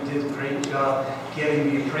introduced. Jim did a great job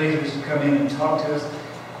getting the appraisers to come in and talk to us.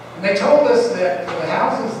 And they told us that for the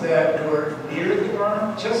houses that were near the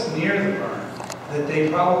burn, just near the burn, that they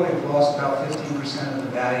probably have lost about 15% of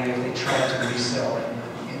the value if they tried to resell it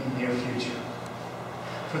in the near future.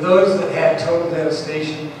 For those that had total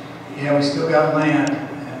devastation, we still got land,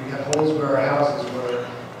 and we got holes where our houses were,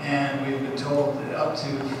 and we've been told that up to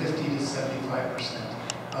 50 to 75%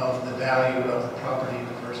 of the value of the property in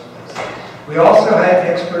the first place. We also had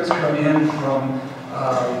experts come in from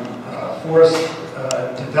forest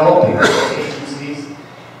developing agencies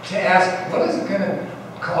to ask, what is it going to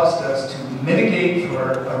cost us to mitigate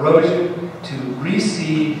for erosion, to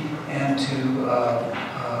reseed, and to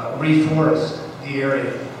reforest the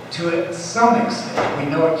area to some extent.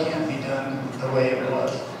 We know it can't be done the way it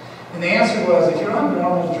was. And the answer was, if you're on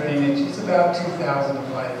normal drainage, it's about 2,000 to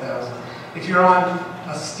 5,000. If you're on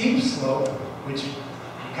a steep slope, which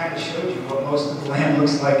kind of showed you what most of the land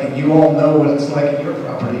looks like, and you all know what it's like in your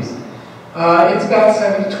properties, it's about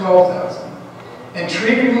 7,000 to 12,000. And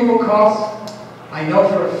tree removal costs, I know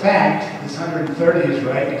for a fact this 130 is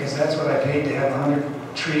right, because that's what I paid to have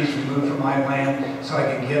 100 trees removed from my land so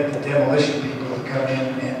I could get the demolition people to come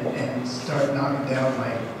in and start knocking down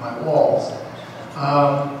my walls.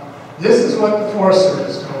 This is what the Forest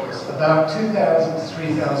Service told us, about $2,000 to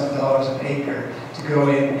 $3,000 an acre to go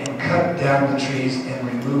in and cut down the trees and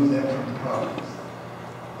remove them from the properties.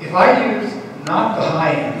 If I use not the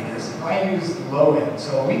high end of this, if I use the low end,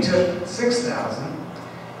 so we took 6,000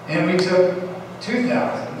 and we took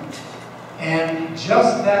 2,000, and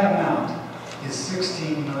just that amount is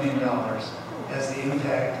 $16 million as the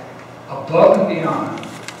impact above and beyond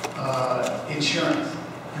insurance.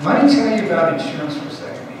 And let me tell you about insurance for a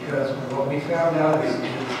second, because what we found out is it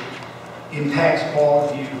impacts all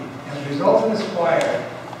of you. As a result of this fire,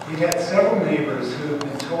 we've had several neighbors who have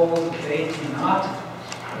been told that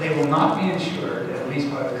they will not be insured, at least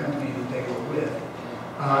by the company that they were with,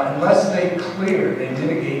 unless they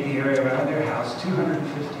mitigate the area around their house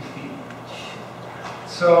 250 feet.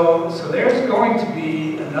 So there's going to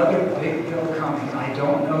be another big bill coming. I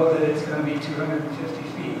don't know that it's going to be 250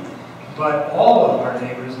 feet, but all of our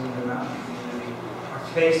neighbors in the mountain community are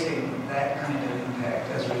facing that kind of impact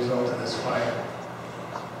as a result of this fire.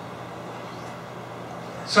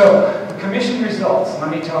 So, the commission results, let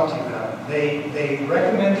me talk to you about them. They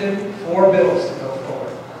recommended 4 bills to go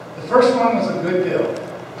forward. The first one was a good bill.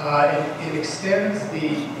 It extends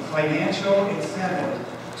the financial incentive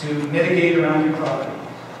to mitigate around your property.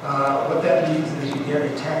 What that means is you get a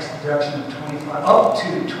tax deduction of up to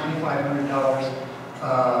 $2,500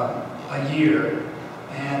 a year,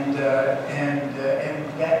 and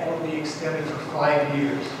that will be extended for 5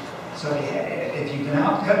 years. So if you've been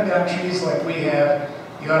out cutting down trees like we have,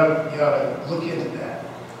 you ought to look into that.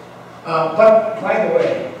 But by the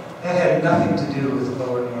way, that had nothing to do with the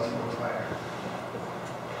lower North Fork fire.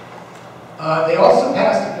 They also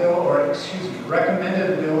passed a bill, or excuse me,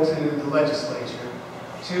 recommended a bill to the legislature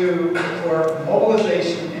for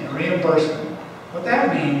mobilization and reimbursement. What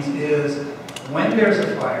that means is when there's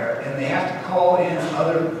a fire and they have to call in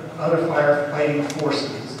other firefighting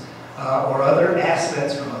forces or other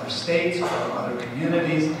assets from other states, from other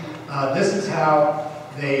communities, this is how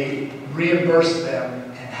they reimburse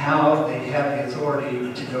them and how they have the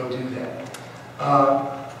authority to go do that.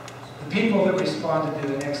 The people that responded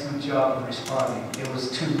did an excellent job of responding. It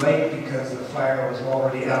was too late because the fire was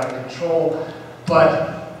already out of control,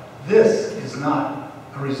 but this is not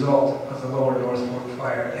a result of the lower North Fork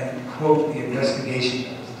fire and, quote, the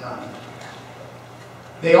investigation that was done.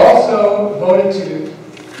 They also voted to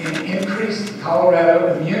increase the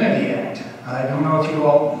Colorado Immunity Act. I don't know if you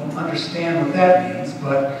all understand what that means,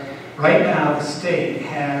 but right now the state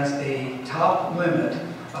has a top limit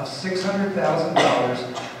of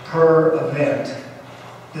 $600,000 per event,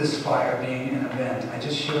 this fire being an event. I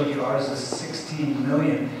just showed you ours is $16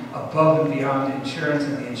 million above and beyond insurance,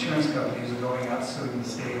 and the insurance companies are going out suing the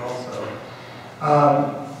state also.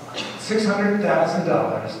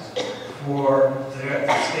 $600,000 for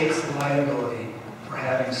the state's liability for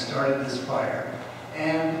having started this fire.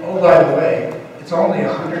 And, oh, by the way, it's only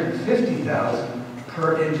 $150,000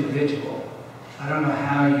 per individual. I don't know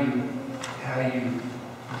how you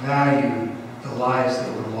value the lives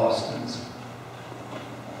that were lost in this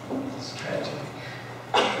tragedy.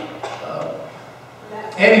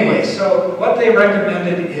 Anyway, so what they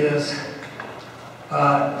recommended is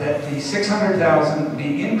that the $600,000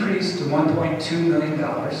 be increased to $1.2 million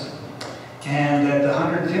and that the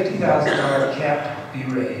 $150,000 cap be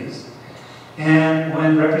raised. And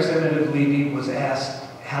when Representative Levy was asked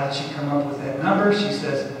how did she come up with that number, she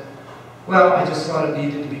says, well, I just thought it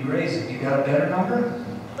needed to be raised. Have you got a better number?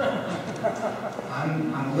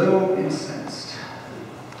 I'm a little incensed.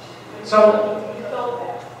 So,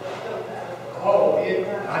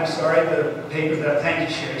 I'm sorry, the paper that, thank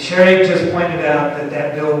you, Cheri. Cheri just pointed out that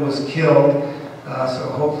that bill was killed, so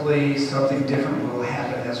hopefully something different will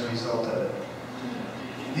happen as a result of it.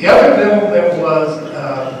 The other bill that was,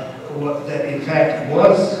 that in fact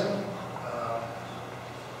was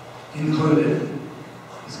included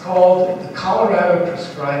is called the Colorado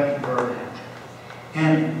Prescribed Burn Act.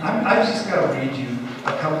 And I've just got to read you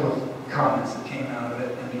a couple of comments that came out of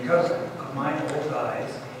it, and because of my old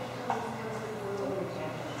eyes,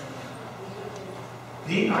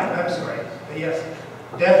 I'm sorry, but yes,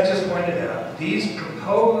 Beth just pointed out, these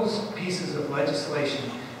proposed pieces of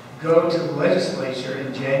legislation go to the legislature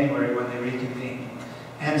in January when they reconvene.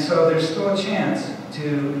 And so there's still a chance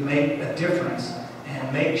to make a difference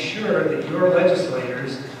and make sure that your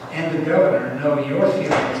legislators and the governor know your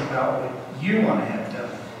feelings about what you want to have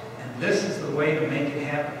done. And this is the way to make it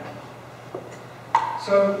happen.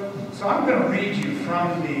 So I'm going to read you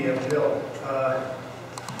from the bill.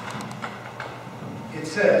 It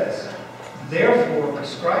says, therefore,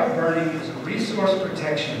 prescribed burning is a resource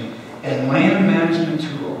protection and land management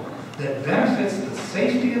tool that benefits the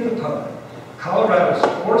safety of the public, Colorado's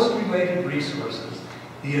forest-related resources,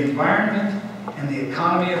 the environment, and the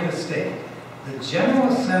economy of the state. The General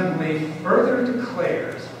Assembly further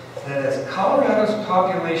declares that as Colorado's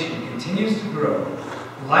population continues to grow,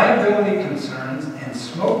 liability concerns and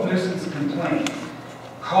smoke nuisance complaints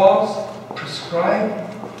cause prescribed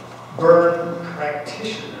burn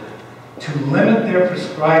practitioner to limit their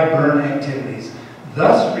prescribed burn activities,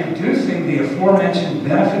 thus reducing the aforementioned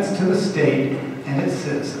benefits to the state and its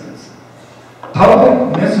citizens.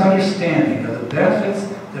 Public misunderstanding of the benefits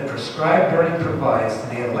that prescribed burning provides to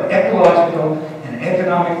the ecological and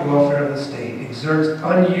economic welfare of the state exerts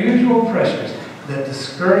unusual pressures that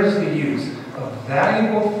discourage the use of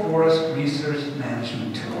valuable forest research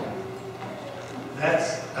management tool.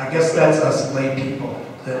 I guess that's us lay people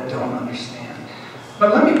that don't understand.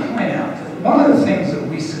 But let me point out that one of the things that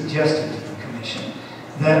we suggested to the commission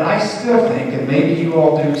that I still think, and maybe you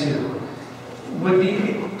all do too, would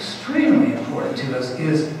be extremely important to us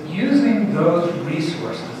is using those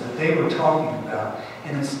resources that they were talking about,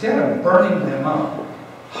 and instead of burning them up,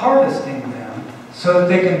 harvesting them so that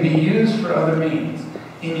they can be used for other means.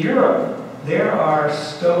 In Europe, there are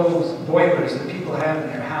stoves, boilers that people have in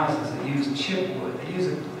their houses that use chipwood. They use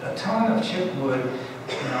a ton of chipwood.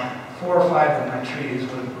 4 or 5 of my trees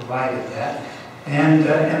would have provided that. And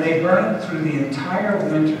they burn it through the entire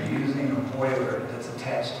winter using a boiler that's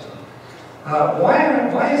attached to them.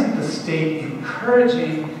 Why isn't the state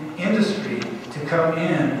encouraging industry to come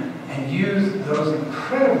in and use those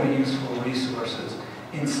incredibly useful resources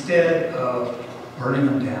instead of burning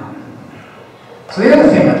them down. So the other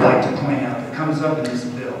thing I'd like to point out that comes up in this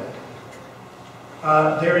bill,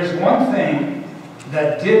 there is one thing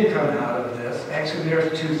that did come out of this. Actually, there are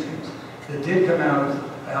two things that did come out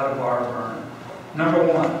of our burn. Number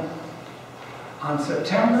one, on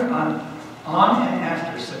and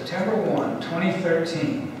after September 1,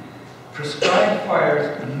 2013, prescribed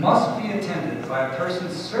fires must be attended by a person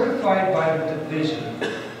certified by the division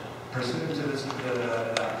pursuant to this.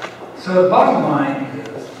 So the bottom line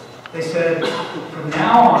is, they said, from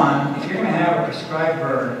now on, if you're going to have a prescribed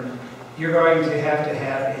burn, you're going to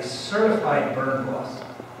have a certified burn boss.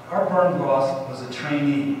 Our burn boss was a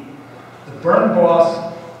trainee. The burn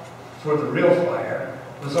boss for the real fire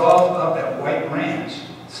was all up at White Ranch,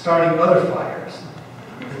 starting other fires,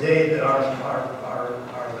 the day that our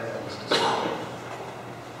land was destroyed.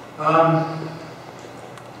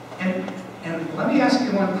 And let me ask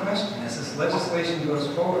you one question as this legislation goes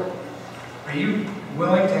forward. Are you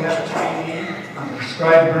willing to have a trainee on the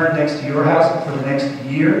prescribed burn next to your house for the next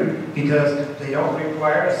year because they don't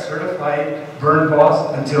require a certified burn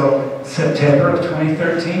boss until September of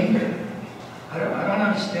 2013? I don't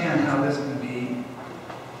understand how this can be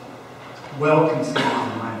well conceived in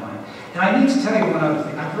my mind. And I need to tell you one other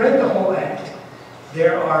thing. I've read the whole act.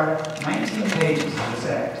 There are 19 pages in this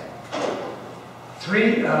act.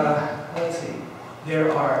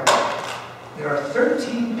 There are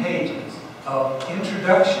 13 pages of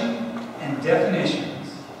introduction and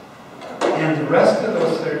definitions, and the rest of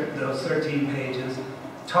those 13 pages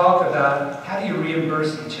talk about how do you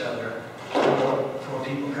reimburse each other for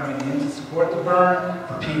people coming in to support the burn,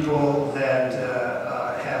 for people that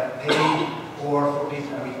have paid, or for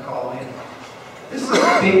people we call in. This is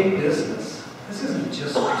a big business. This isn't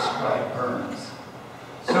just prescribed burns.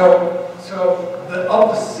 So of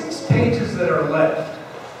the 6 pages that are left,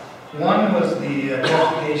 one was the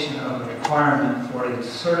definition of the requirement for a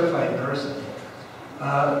certified person.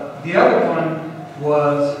 The other one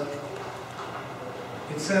was,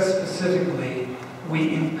 it says specifically,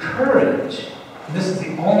 we encourage, and this is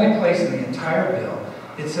the only place in the entire bill,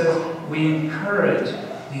 it says we encourage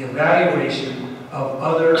the evaluation of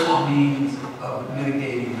other means of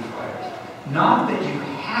mitigating fires. Not that you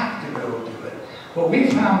have to go do it. What we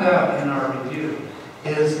found out in our review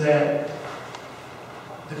is that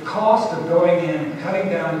the cost of going in and cutting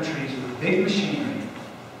down the trees with big machinery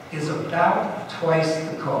is about twice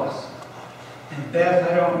the cost. And Beth,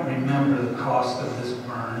 I don't remember the cost of this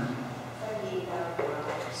burn.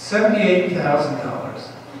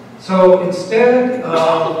 $78,000. So instead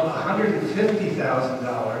of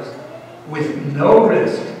 $150,000 with no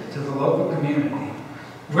risk to the local community,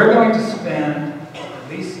 we're going to spend at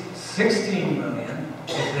least $16 million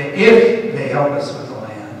if they help us with the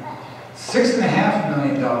land. $6.5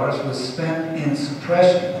 million was spent in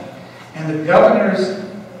suppression, and the governor's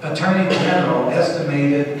attorney general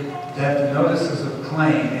estimated that the notices of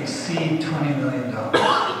claim exceed $20 million.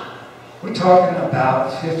 We're talking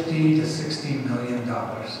about $50 to $60 million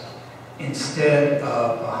instead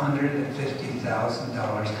of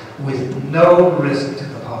 $150,000 with no risk to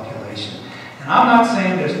the population. And I'm not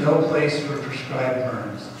saying there's no place for prescribed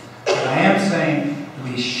burns, but I am saying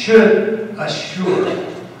we should assure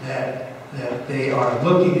that they are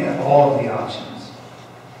looking at all of the options.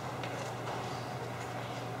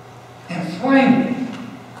 And finally,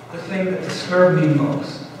 the thing that disturbed me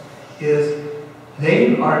most is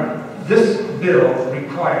this bill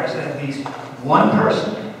requires at least one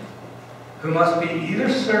person who must be either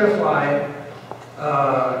certified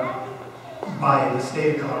by the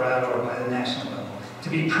state of Colorado or by the national level to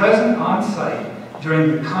be present on site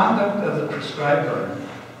during the conduct of the prescribed burn,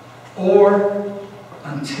 or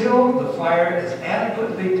until the fire is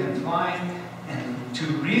adequately confined and to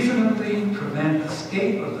reasonably prevent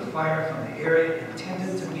escape of the fire from the area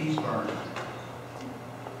intended to be burned.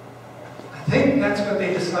 I think that's what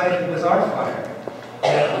they decided was our fire,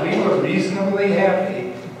 that we were reasonably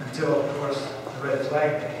happy until, of course, the red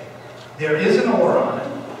flag day. There is an or on it,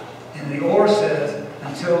 and the or says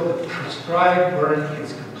until the prescribed burn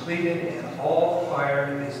is completed and all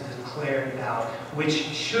fire is declared out, which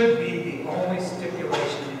should be the only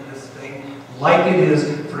stipulation in this thing, like it is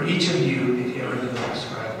for each of you if you ever do the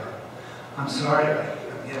prescribed burn. I'm sorry,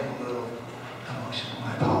 I'm getting a little emotional.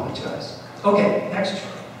 I apologize. Okay, next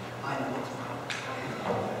chart. I know.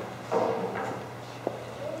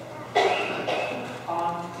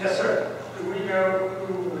 Yes, sir. Do we know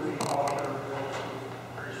who was the author of the bill?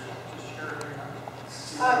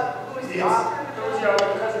 Who is the author?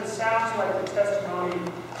 Because it sounds like the testimony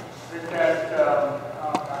that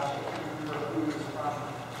I can't remember who it was from.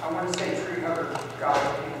 I want to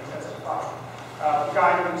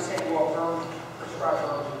just saying, well, burn, prescribe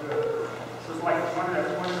burns are good. So it's like one of the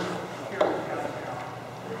hearing kind of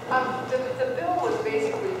now. The bill was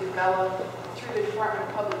basically developed through the Department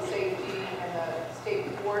of Public Safety and the State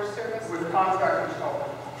Forest Service. With contractors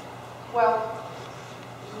helping. Well,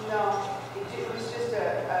 no, it was just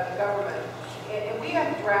a government. And we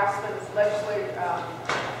have draftsmen, the legislative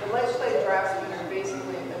draftsmen are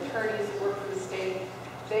basically attorneys that work for the state.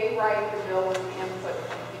 They write the bill with the input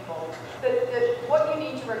from people. What you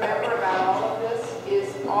need to remember about all of this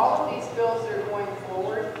is all of these bills that are going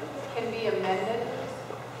forward can be amended.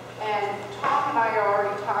 And Tom and I are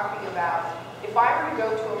already talking about, if I were to go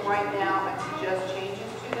to them right now and suggest changes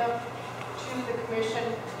to them, to the commission,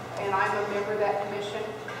 and I'm a member of that commission,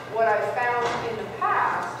 what I found in the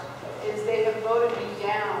past is they have voted me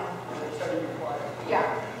down.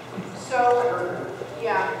 Yeah. So,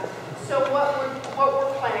 yeah. So what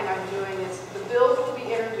we're planning on doing is the bills will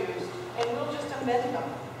be introduced and we'll just amend them.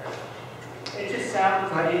 It just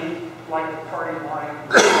sounds to me like the party line.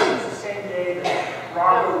 It's the same day that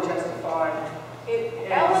Robert testified.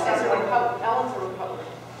 Ellen's a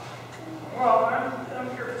Republican. Well, I'm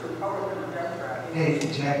here for Republican or Democrat. Hey,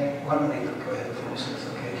 Jack, why don't we go ahead and finish this,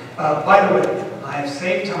 okay? By the way, I have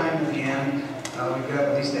saved time again. We've got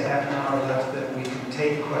at least a half an hour left that we can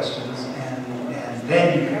take questions, and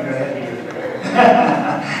then you can go ahead and do it.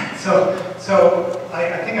 So I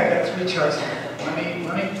think I got 3 charts here.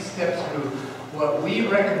 Let me step through what we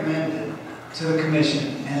recommended to the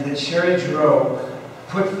commission and that Cheri Gerou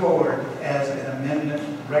put forward as an amendment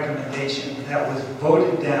recommendation that was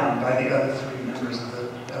voted down by the other 3 members of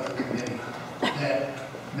the committee that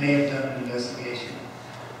may have done an investigation.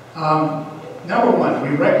 Number 1,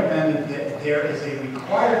 we recommended that there is a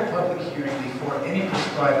required public hearing before any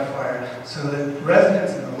prescribed fire so that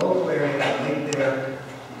residents in the local area can make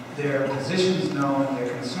their positions known, their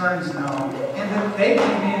concerns known, and that they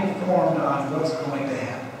can be informed on what's going to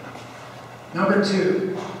happen. Number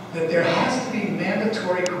 2, that there has to be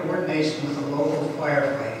mandatory coordination with the local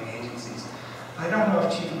firefighting agencies. I don't know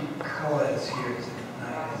if Chief McCullough is here.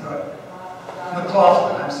 I thought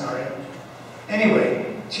McLaughlin, I'm sorry.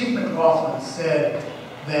 Anyway, Chief McLaughlin said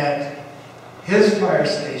that his fire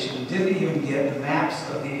station didn't even get maps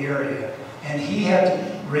of the area, and he had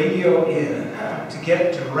to radio in to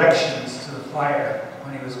get directions to the fire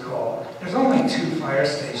when he was called. There's only 2 fire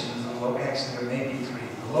stations, actually there may be 3.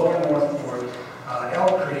 The Lower North Fork,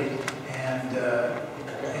 Elk Creek, and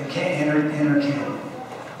Inner Canyon.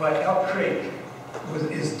 But Elk Creek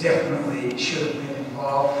should have been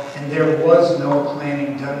involved, and there was no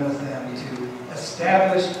planning done with them to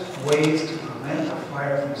establish ways to prevent the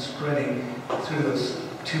fire from spreading through those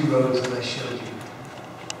 2 roads that I showed you.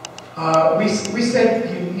 We said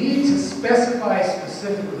you need to specify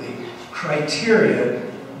specifically criteria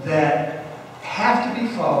that have to be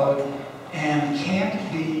followed and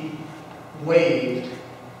can't be waived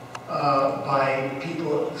by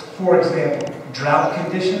people. For example, drought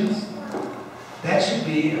conditions. That should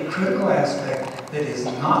be a critical aspect that is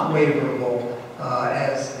not waiverable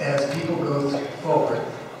as people go forward,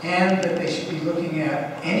 and that they should be looking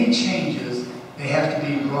at any changes. They have to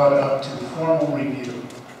be brought up to formal review.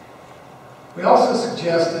 We also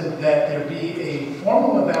suggested that there be a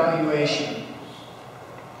formal evaluation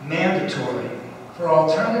mandatory for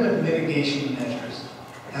alternative mitigation measures,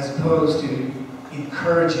 as opposed to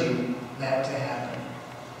encouraging that to happen.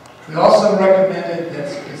 We also recommended that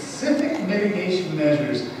specific mitigation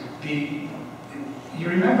measures be. You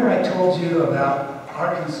remember I told you about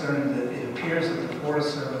our concern that it appears that the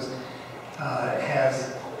Forest Service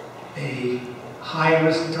has a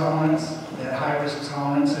high-risk tolerance. That high-risk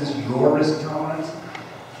tolerance is your risk tolerance.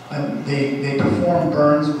 They perform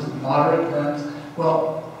burns with moderate burns.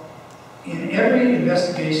 Well, in every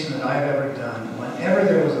investigation that I've ever done, whenever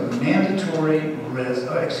there was a mandatory risk,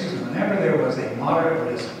 whenever there was a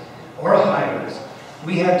moderate risk or a high risk,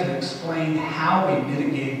 we had to explain how we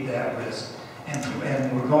mitigated that risk,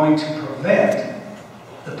 and we're going to prevent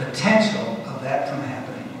the potential of that from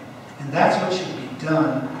happening. And that's what should be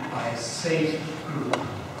done by a safe group.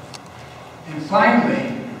 And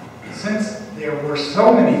finally, since there were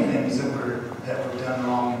so many things that were done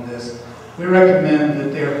wrong in this, we recommend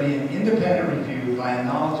that there be an independent review by a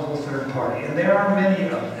knowledgeable third party. And there are many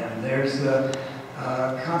of them. There's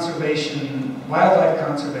wildlife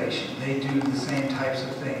conservation. They do the same types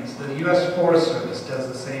of things. The U.S. Forest Service does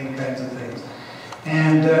the same kinds of things.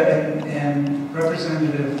 And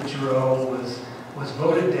Representative Gerou was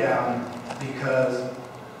voted down because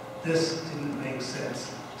this didn't make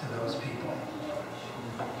sense to those people.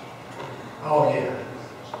 Oh yeah.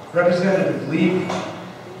 Representative Levy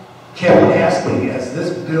kept asking, as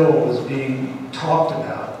this bill was being talked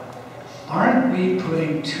about, aren't we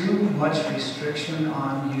putting too much restriction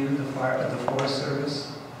on you, the Forest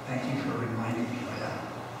Service? Thank you for reminding me of that.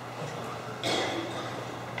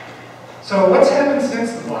 So what's happened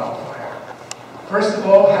since the wildfire? First of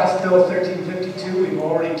all, House Bill 1352, we've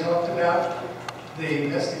already talked about. The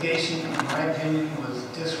investigation, in my opinion, was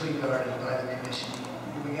disregarded by the commission.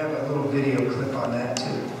 We have a little video clip on that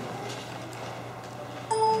too.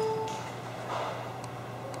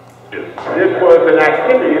 This was an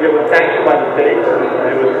activity that was sanctioned by the state.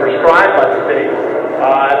 It was prescribed by the state.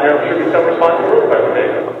 There should be some responsibility by the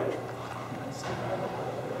state.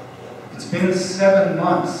 It's been 7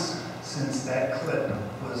 months since that clip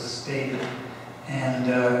was stated, and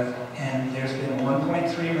there's been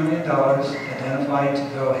 $1.3 million identified to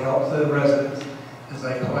go help the residents, as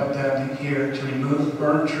I put down here, to remove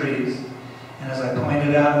burned trees. And as I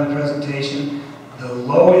pointed out in the presentation, the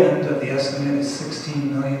low end of the estimate is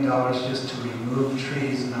 $16 million just to remove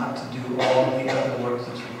trees, not to do all of the other work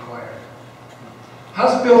that's required.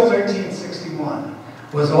 House Bill 1361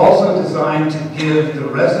 was also designed to give the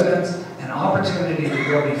residents an opportunity to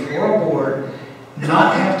go before a board,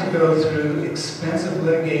 not have to go through expensive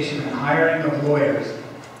litigation and hiring of lawyers,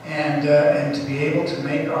 and to be able to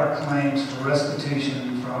make our claims for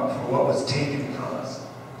restitution for what was taken from us.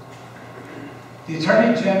 The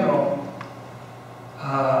Attorney General,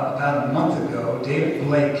 about a month ago, David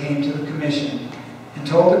Blake, came to the commission and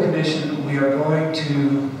told the commission we are going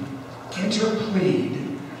to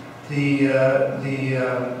interplead the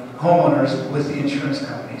homeowners with the insurance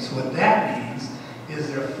companies. So what that means is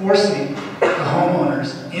they're forcing the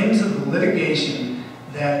homeowners into the litigation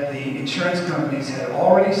that the insurance companies had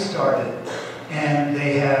already started, and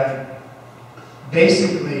they have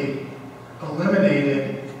basically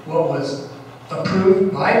eliminated what was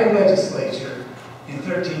approved by the legislature in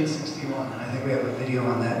 1361. And I think we have a video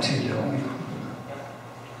on that too, don't we?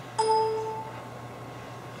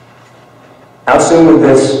 How soon would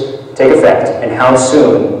this take effect, and how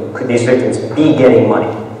soon could these victims be getting money?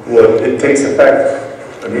 Well, it takes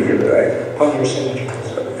effect immediately, right? Upon your signature.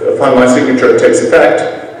 Upon my signature, it takes effect.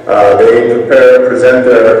 They present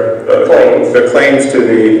their claims to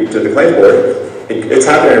the claims board. It's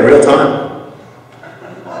happening in real time.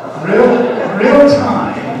 Real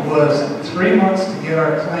time was 3 months to get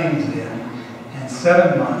our claims in, and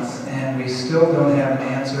 7 months, and we still don't have an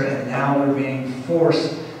answer, and now we're being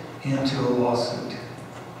forced into a lawsuit.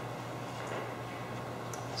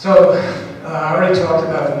 So, I already talked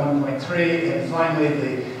about the 1.3, and finally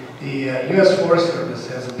the U.S. Forest Service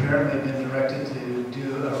has apparently been directed to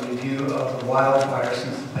do a review of the wildfire,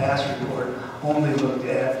 since the Bass report only looked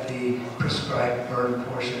at the prescribed burn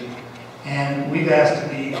portion. And we've asked to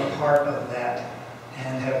be a part of that,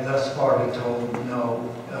 and have thus far been told, no,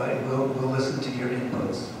 we'll listen to your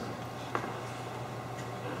inputs.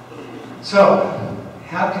 So,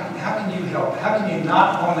 how can you help? How can you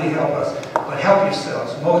not only help us, but help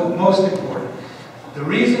yourselves? Most important, the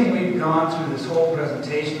reason we've gone through this whole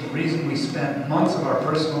presentation, the reason we spent months of our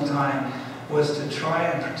personal time, was to try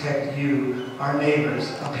and protect you, our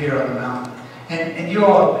neighbors up here on the mountain. And you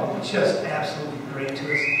all have been just absolutely great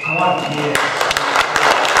to us. I want to be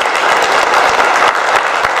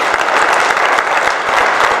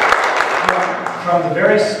from the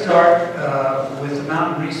very start, with the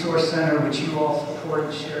Mountain Resource Center, which you all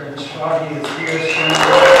support. Sharon Shoggy is here.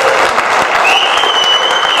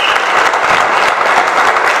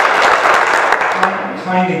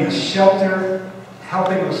 Finding a shelter,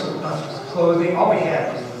 helping us with clothing. All we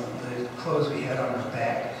had was the clothes we had on our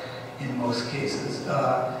back in most cases.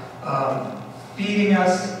 Feeding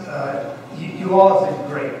us, you all have been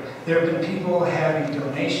great. There have been people having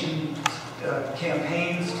donation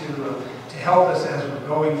campaigns to help us as we're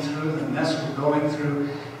going through the mess we're going through.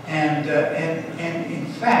 And in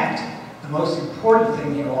fact, the most important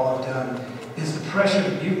thing you all have done is the pressure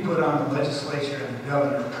that you've put on the legislature and the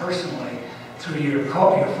governor personally through your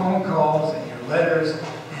phone calls and your letters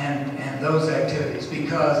and those activities.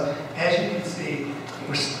 Because, as you can see,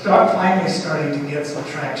 we're finally starting to get some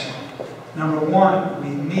traction. Number one, we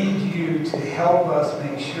need you to help us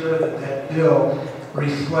make sure that that bill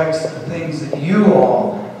reflects the things that you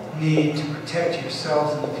all need to protect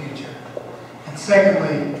yourselves in the future. And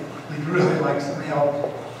secondly, we'd really like some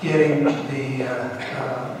help getting the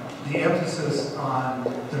emphasis on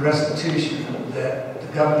the restitution that the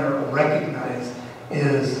governor recognized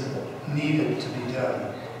is needed to be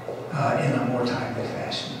done in a more timely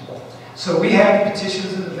fashion. So we have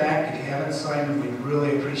petitions in the back. If you haven't signed them, we'd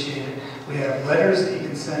really appreciate it. We have letters that you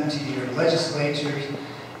can send to your legislatures,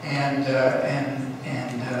 and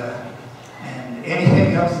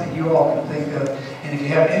anything else that you all can think of. And if you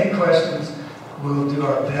have any questions, we'll do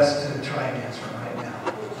our best to try and answer them right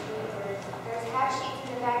now. There's half sheets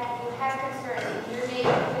in the back. If you have concerns in your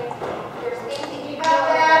neighborhood, there's things that you know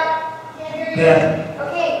about. Yeah.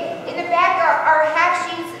 Okay, in the back are half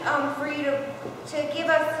sheets for you to give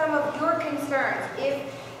us some of your concerns.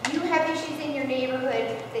 If you have issues in your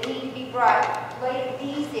neighborhood that need to be brought, like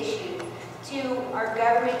these issues, to our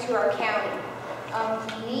government, to our county.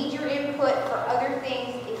 We need your input for other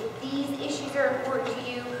things. If these issues are important to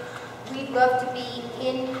you, we'd love to be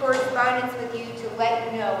in correspondence with you to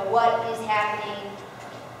let you know what is happening.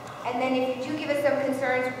 And then if you do give us some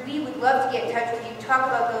concerns, we would love to get in touch with you, talk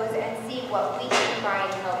about those, and see what we can try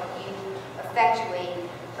and help you effectuate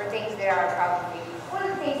for things that are a problem for you. One of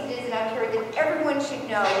the things it is, and I'm sure that everyone should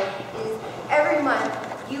know, is every month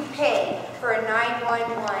you pay for a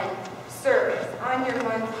 911 service on your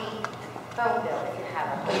monthly phone bill if you have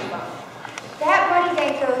a home phone. That money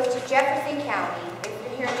then goes to Jefferson County, if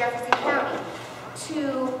you're here in Jefferson County,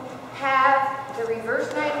 to have the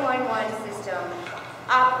reverse 911 system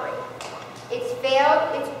operate. It's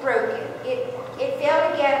failed, it's broken. It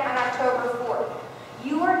failed again on October 4th.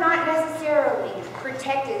 You are not necessarily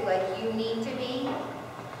protected like you need to be.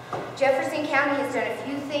 Jefferson County has done a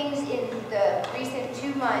few things in the recent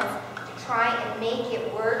 2 months to try and make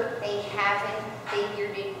it work. They haven't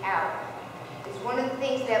figured it out. It's one of the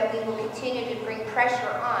things that we will continue to bring pressure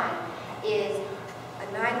on is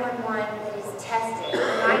a 911 that is tested,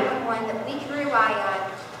 a 911 that we can rely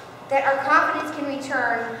on, that our confidence can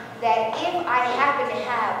return, that if I happen to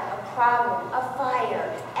have a problem, a fire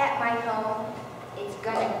at my home, it's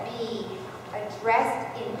going to be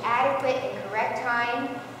addressed in adequate and correct time.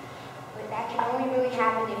 But that can only really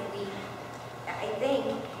happen if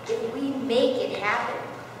we make it happen.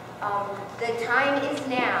 The time is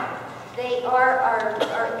now. Our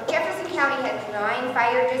Jefferson County has 9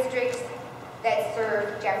 fire districts that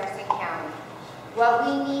serve Jefferson County. What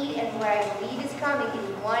we need and what I believe is coming is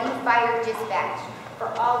 1 fire dispatch for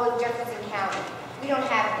all of Jefferson County. We don't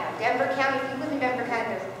have it now. Denver County, if you live in Denver County,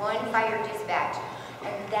 there's 1 fire dispatch,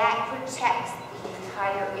 and that protects the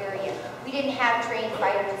entire area. We didn't have trained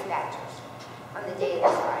fire dispatchers on the day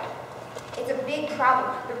of the fire. It's a big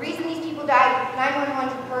problem. The reason these people died,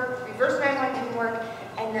 911 didn't work, reverse 911 didn't work,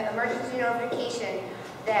 and the emergency notification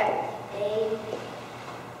that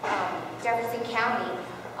Jefferson County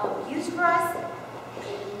used for us,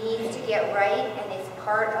 it needs to get right, and it's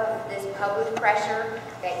part of this public pressure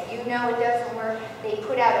that you know it doesn't work. They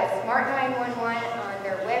put out a Smart 911 on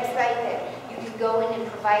their website that you can go in and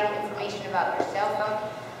provide information about your cell phone.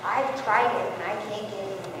 I've tried it, and I can't get in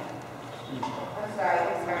there. I'm sorry.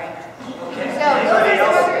 Okay. So those are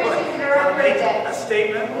some other issues that are up for Make today. a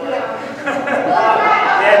statement.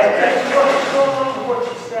 What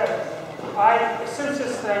you said, since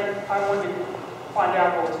this thing, I wanted to find out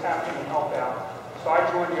what was happening and help out. So I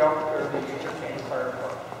joined the Albuquerque Entertainment Fire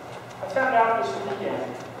Department. I found out this weekend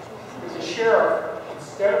that the sheriff,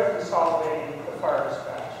 instead of consolidating the fire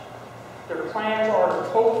dispatch, their plans are to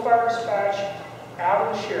pull the fire dispatch out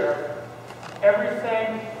of the sheriff.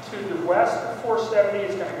 Everything to the west of 470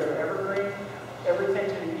 is going to go to Evergreen. Everything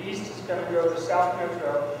to the east is going to go to South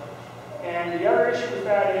Metro. And the other issue with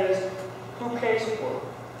that is, who pays for it?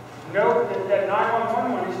 Note that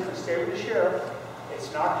 911 money is going to stay with the sheriff.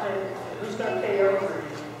 It's not going to, who's going to pay Evergreen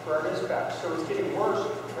for our dispatch? So it's getting worse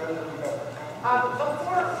rather than better.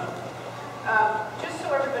 Just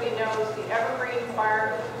so everybody knows, the Evergreen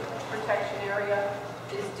Fire Protection Area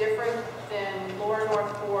is different than Lower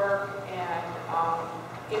North Fork and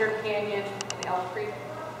Inner Canyon and Elk Creek.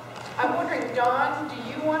 I'm wondering, Don, do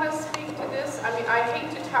you want to speak to this? I mean, I hate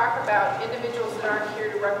to talk about individuals that aren't here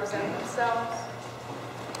to represent themselves.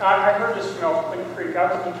 I heard this from Elk Creek.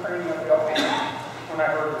 I was in training at Elk Creek when I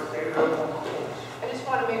heard this. They heard one. I just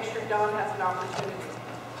want to make sure Don has an opportunity.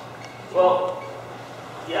 Well,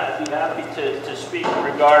 yeah, I'd be happy to speak in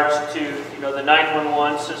regards to the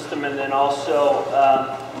 911 system, and then also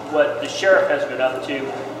what the sheriff has been up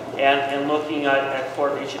to, and looking at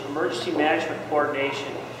coordination, emergency management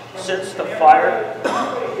coordination. Since the fire.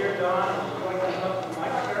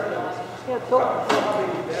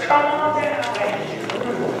 Come on down.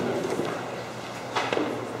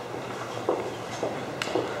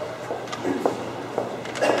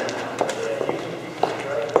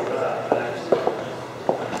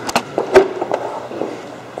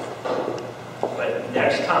 But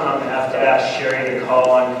next time I'm going to have to ask Cheri to call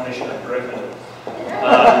on Commissioner Griffin to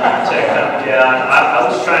come down. I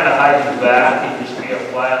was trying to hide you back and just be a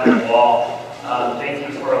fly on the wall. Thank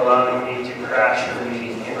you for allowing me to crash your meeting.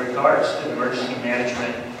 In regards to emergency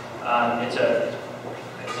management, it's a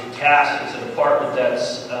task. It's a department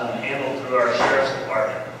that's handled through our sheriff's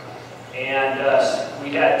department. And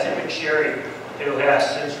we had Tim Cheri, who has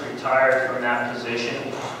since retired from that position.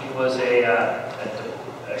 He was a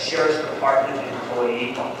sheriff's department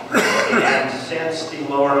employee. And since the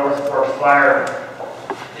Lower North Fork fire,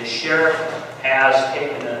 the sheriff has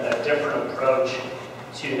taken a different approach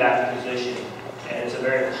to that position. And it's a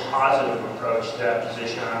very positive approach to that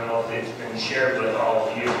position. I don't know if it's been shared with all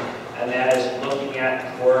of you. And that is looking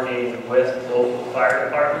at coordinating with local fire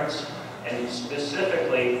departments, and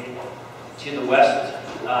specifically to the West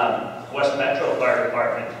Metro Fire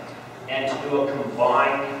Department, and to do a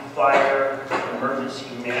combined fire emergency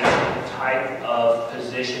management type of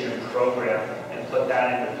position and program and put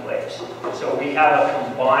that into place. So we have a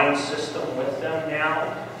combined system with them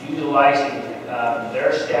now, utilizing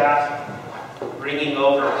their staff, bringing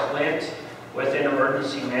over Clint within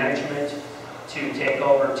emergency management to take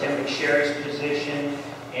over Tim Cheri's position,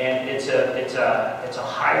 and it's a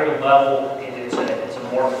higher level, and it's a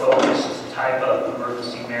more focused type of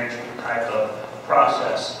emergency management type of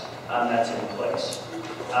process that's in place.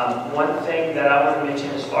 One thing that I want to mention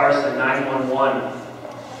as far as the 911,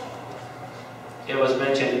 it was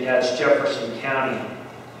mentioned as Jefferson County.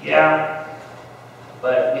 Yeah.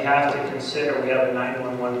 But we have to consider we have a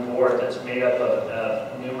 911 board that's made up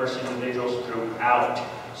of numerous individuals throughout.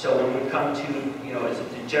 So when we come to, is it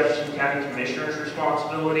the Jefferson County Commissioner's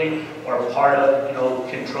responsibility or part of,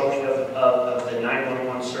 controlling of the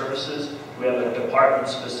 911 services? We have a department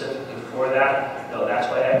specifically for that. No, that's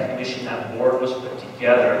why that commission, that board was put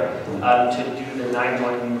together to do the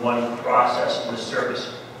 911 process and the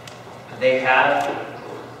service. They have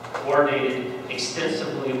coordinated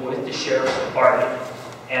extensively with the Sheriff's Department,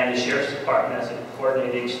 and the Sheriff's Department has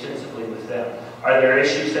coordinated extensively with them. Are there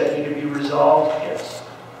issues that need to be resolved? Yes.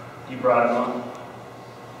 You brought them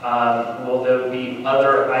up. Will there be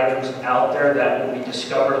other items out there that will be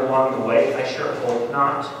discovered along the way? I sure hope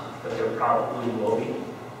not, but there probably will be.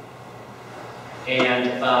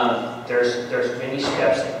 And there's many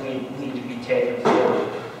steps that need to be taken forward.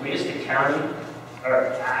 We as the county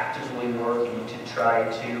are actively working to try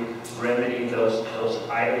to remedy those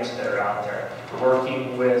items that are out there.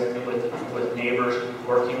 Working with neighbors,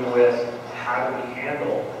 working with how do we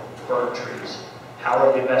handle burnt trees? How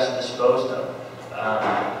are they best disposed of?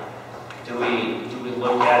 Do we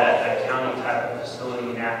look at a county type of facility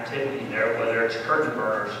and activity there, whether it's curtain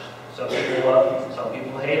burners? Some people love them, some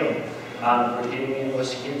people hate them. We're getting in with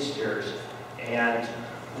skid steers and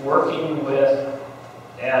working with,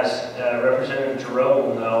 as Representative Gerou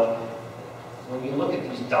will know, when you look at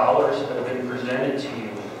these dollars that have been presented to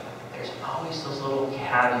you, there's always those little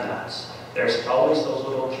caveats. There's always those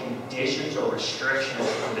little conditions or restrictions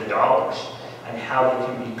for the dollars and how they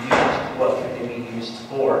can be used, what can they be used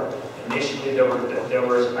for. Initially, there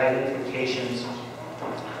was identifications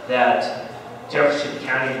that Jefferson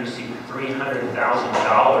County received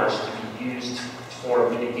 $300,000 to be used for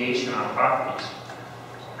mitigation on properties.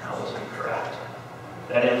 That wasn't correct.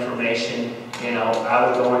 That information, I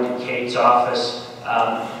would go into Kate's office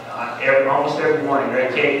almost every morning,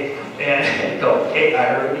 right, Kate? And go, Kate, I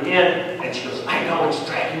heard it again. And she goes, I know, it's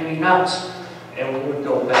driving me nuts. And we would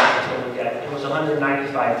go back to look at, it was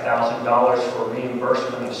 $195,000 for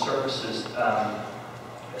reimbursement of services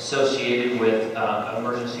associated with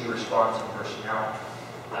emergency response and personnel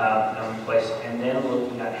in place. And then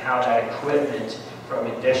looking at how that equipment from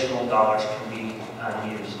additional dollars can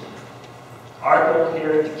be used. Our goal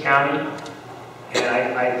here at the county, and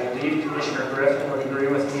I believe Commissioner Griffin would agree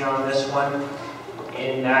with me on this one,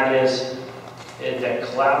 and that is a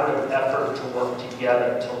collaborative effort to work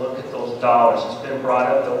together to look at those dollars. It's been brought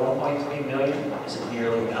up, the $1.3 million isn't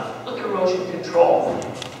nearly enough. Look at erosion control.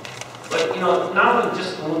 But, not only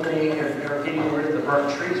just eliminating or getting rid of the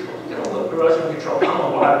burnt trees, but look at erosion control.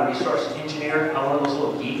 I'm a water resource engineer. I'm one of those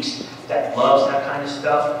little geeks that loves that kind of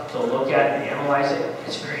stuff to look at and analyze it.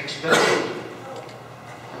 It's very expensive.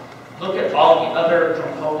 Look at all the other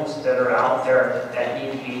components that are out there that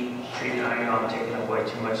need to be treated. I know I'm taking up way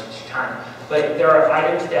too much of your time. But there are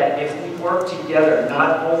items that if we work together,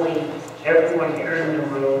 not only everyone here in the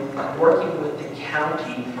room, working with the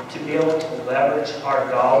county to be able to leverage our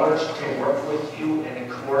dollars to work with you and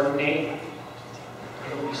to coordinate,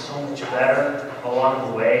 it'll be so much better along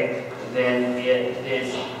the way than it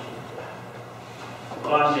is.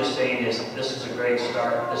 All I'm just saying is this is a great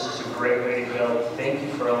start. This is a great way to go. Thank you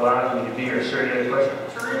for allowing me to be here. Sir, you have a question?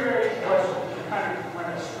 To reiterate the question, you kind of went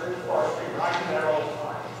a straight forward thing. I do that all the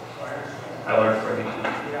time. So I understand. I learned from you.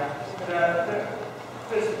 Yeah.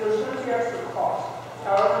 There's no extra cost.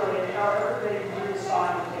 However, they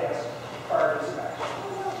reassign the task prior to dispatch.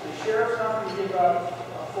 The sheriff's not going to give up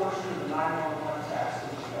a portion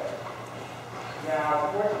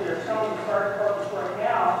they're telling the fire departments right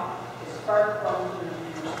now is the fire department is going to be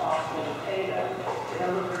responsible to pay them. They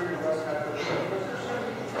never bring the rest of it because there's going to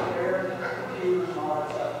be people there, computers and all that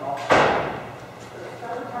stuff and all that. The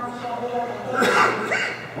fire department's going to hold that.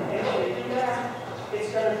 And if they do that, it's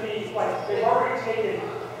going to be like they've already taken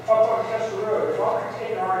up on Kuehster Road. They've already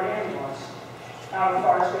taken our ambulance out of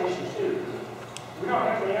Fire Station 2. We don't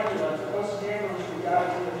have the ambulance. The closest ambulance we got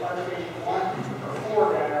is in the Fire Station 1 or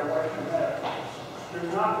 4 down there away from there.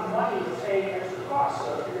 There's not the money to pay extra costs. So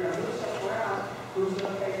if you're going to move stuff around, who's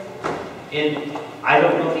going to pay for it? And I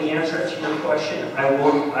don't know the answer to your question. I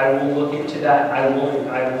will look into that. I will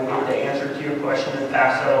get the answer to your question and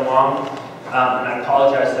pass that along. And I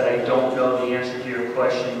apologize that I don't know the answer to your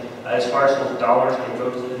question. As far as those dollars, they go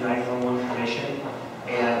to the 911 commission,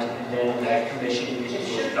 and then that commission uses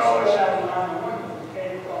those dollars.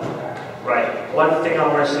 Right. One thing I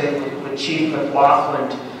want to say with Chief McLaughlin,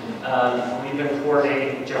 we've been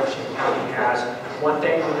coordinating, Jefferson County has. One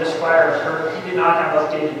thing when this fire occurred, he did not have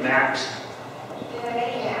updated maps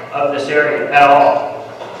of this area at all.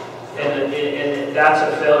 And that's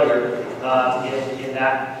a failure in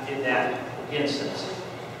that instance.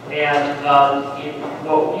 And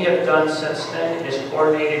what we have done since then is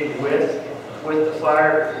coordinated with the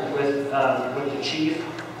fire, with the chief.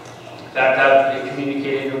 In fact, I've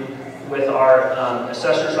communicated with our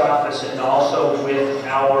assessor's office and also with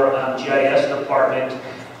our GIS department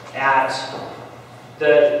at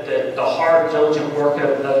the hard, diligent work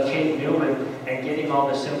of Kate Newman and getting all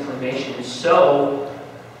this information. So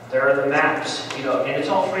there are the maps, and it's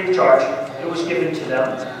all free of charge. It was given to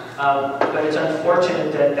them. But it's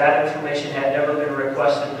unfortunate that that information had never been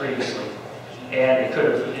requested previously, and it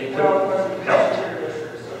could have helped.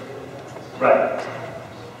 Right.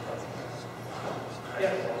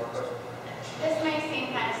 This may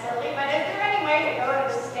seem kind of silly, but is there any way to go to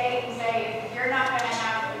the state and say, if you're not going to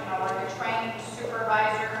have, like a trained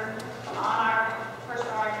supervisor on our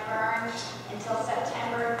personal orange burn until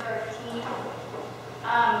September 13th,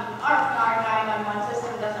 our 911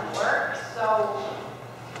 system doesn't work, so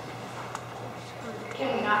can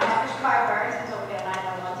we not have fire burns until we get a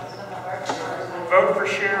 911 system that works? Vote for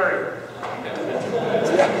Cheri.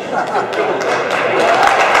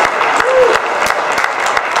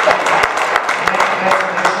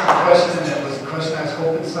 That was a question I was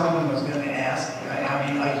hoping someone was going to ask. I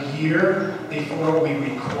mean, a year before we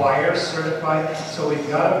require certified. So we've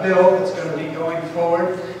got a bill that's going to be going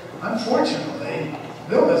forward. Unfortunately, the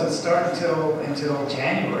bill doesn't start until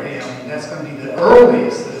January. I mean, that's going to be the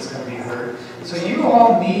earliest that it's going to be heard. So you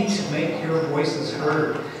all need to make your voices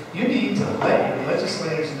heard. You need to let your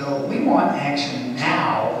legislators know we want action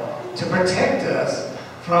now to protect us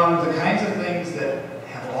from the kinds of things that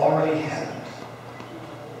have already happened.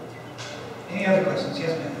 Any other questions?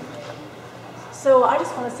 Yes, ma'am. So I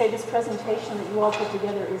just want to say this presentation that you all put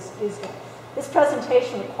together is this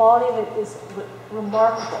presentation, the quality of it is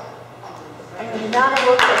remarkable. I mean, the amount of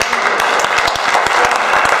work that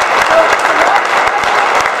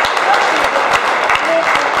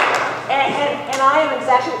and I am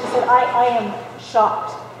exactly what you said. I am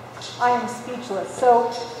shocked. I am speechless.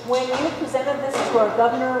 So when you presented this to our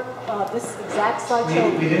governor, this exact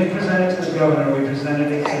slideshow, we didn't present it to the governor. We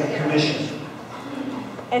presented it to the commission.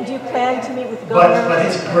 And do you plan to meet with the governor? But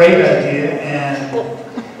it's a great idea, and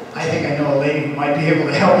I think I know a lady who might be able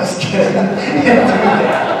to help us get into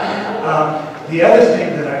that. The other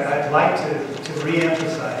thing that I'd like to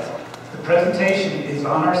re-emphasize, the presentation is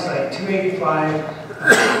on our site, 285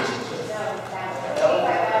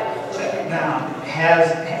 now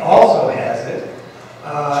also has it,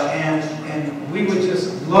 and we would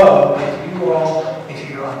just love if you all, if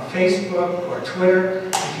you're on Facebook or Twitter,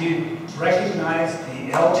 if you recognize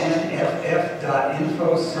the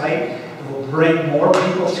lnff.info site. It will bring more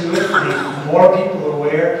people to it, make more people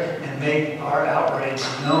aware, and make our outrage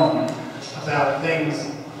known about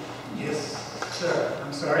things. Yes, sir.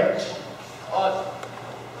 I'm sorry?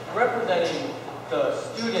 Representing the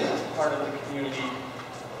student part of the community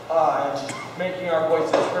and making our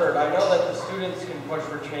voices heard. I know that the students can push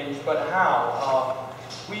for change, but how?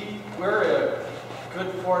 We're a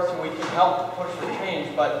good force and we can help push for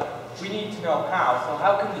change, but we need to know how. So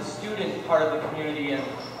how can the student part of the community and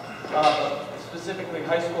specifically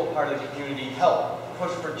high school part of the community help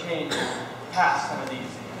push for change past some of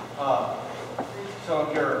these, some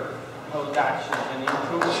of your proposed actions and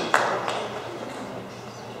improvements?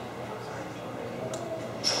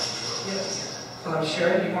 Yes.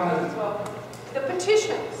 Cheri, you want to? Well, the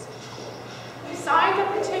petitions. You signed a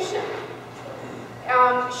petition.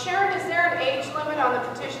 Sharon, is there an age limit on the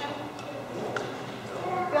petition?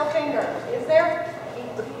 Bill Finger, is there?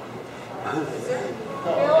 Is there?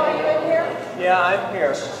 Bill, are you in here? Yeah, I'm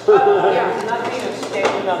here. Yeah. Nothing is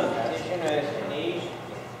stated on the petition as a need,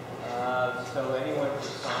 so anyone can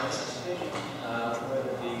sign the petition.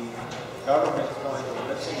 Whether the government's going to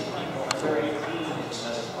listen to people under 18 is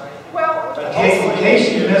another question. Well, In case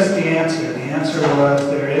you missed the answer was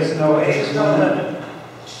there is no age limit.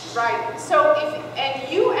 right. So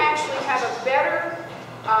and you actually have a better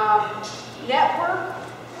network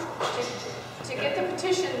to get the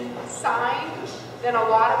petition signed than a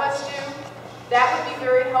lot of us do. That would be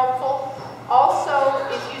very helpful. Also,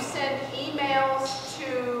 if you send emails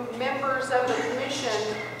to members of the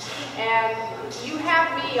commission, and you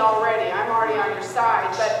have me already, I'm already on your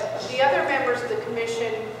side, but the other members of the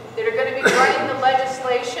commission that are going to be running the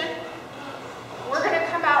legislation, we're going to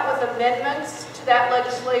come out with amendments to that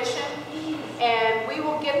legislation, and we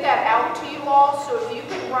will get that out to you all. So if you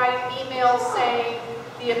can write emails saying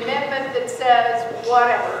the amendment that says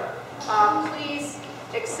whatever, please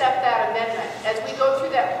accept that amendment. As we go through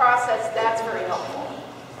that process, that's very helpful.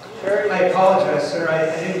 I apologize, sir, I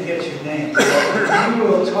didn't get your name. You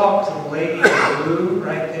will talk to the lady in blue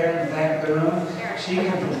right there in the back of the room. She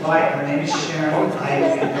can provide, her name is Sharon, I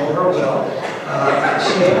know her well.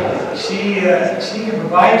 She can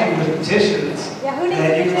provide you with petitions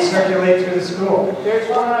that you can circulate through the school. There's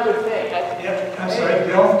one other thing. Yep, I'm sorry,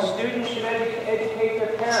 Bill? Students should educate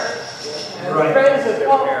their parents. And Right. friends of their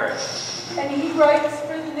parents. And he writes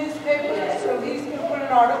for the newspaper, so he's going to put an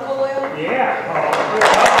article in? Yeah.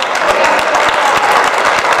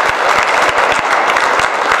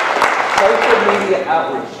 Social media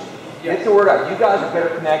outreach. Get the word out. You guys are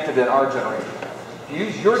better connected than our generation.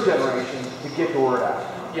 Use your generation to get the word out.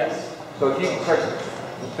 Yes. So if you can start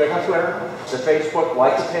check on Twitter, the Facebook,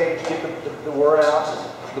 like the page, get the word out,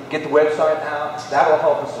 get the website out. That'll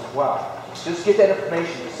help us as well. Just get that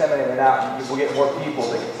information, disseminate it out, and we'll get more people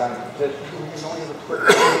that can sign the petition.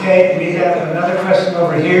 Okay, we have another question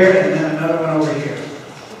over here, and then another one over here.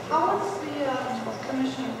 How was the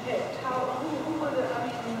commission picked? Who was it? I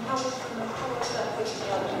mean, how was that put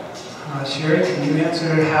together? Cheri, can you answer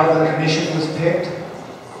how the commission was picked?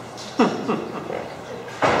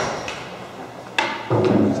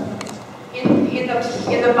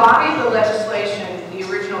 In the body of the legislation, the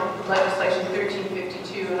original legislation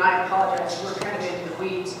 1352, and I apologize, we're kind of into the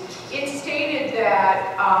weeds, it stated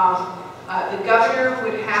that the governor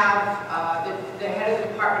would have the head of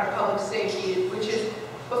the Department of Public Safety, which is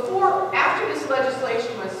after this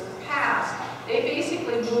legislation was passed, they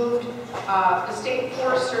basically moved the State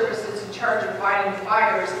Forest Service that's in charge of fighting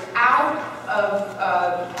fires out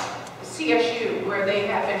of CSU, where they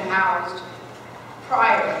had been housed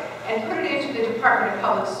prior, and put it into the Department of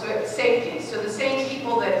Public Safety. So the same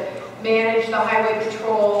people that manage the Highway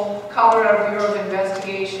Patrol, Colorado Bureau of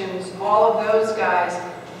Investigations, all of those guys,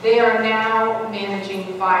 they are now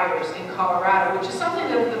managing fires in Colorado, which is something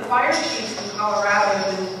that the fire chiefs in Colorado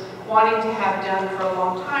have been wanting to have done for a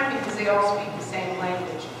long time because they all speak the same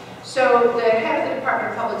language. So the head of the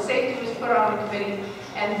Department of Public Safety was put on the committee,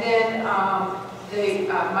 and then the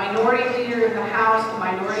minority leader in the House, the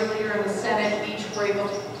minority leader in the Senate, each were able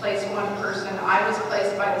to place one person. I was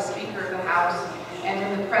placed by the Speaker of the House, and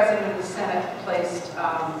then the President of the Senate placed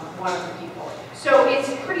one of the people. So it's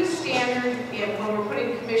pretty standard when we're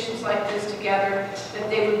putting commissions like this together that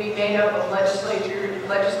they would be made up of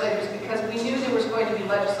legislators because we knew there was going to be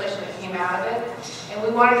legislation that came out of it, and we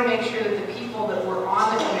wanted to make sure that the people that were on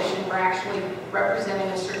the commission were actually representing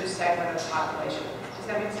a certain segment of the population. Does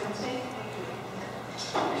that make sense?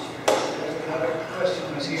 Another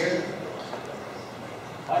question was here.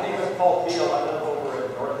 My name is Paul Field. I live over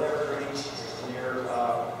in North Evergreen, near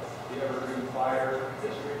the Evergreen Fire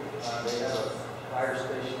District. They have a fire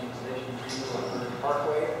station, Station 2 on the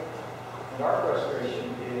Parkway. And our frustration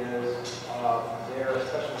is they're a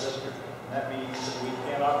special district. And that means that we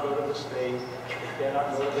cannot go to the state, we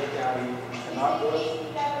cannot go to the county, we cannot go to...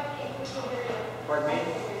 Pardon me?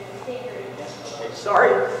 Okay,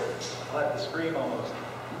 sorry. I had to scream almost.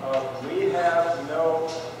 We have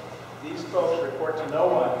these folks report to no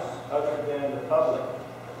one other than the public.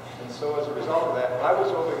 And so as a result of that, I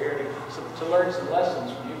was over here to learn some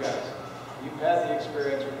lessons from you guys. You've had the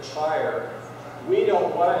experience with the fire. We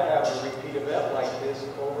don't want to have a repeat event like this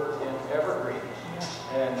over in Evergreen.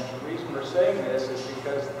 And the reason we're saying this is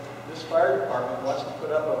because this fire department wants to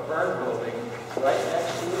put up a burn building right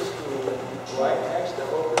next to the school, right next to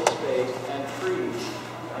open space and trees.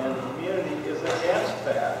 And the community is against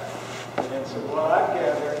that. And so what I've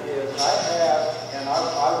gathered is I have, and I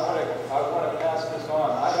want to pass this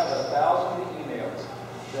on, I have 1,000 emails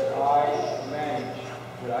that I manage,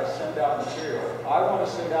 that I send out material. I want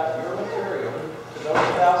to send out your material to those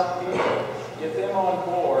 1,000 people get them on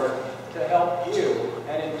board to help you,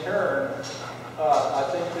 and in turn, I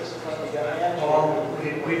think this is going to be a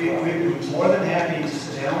handshake. We'd be more than happy to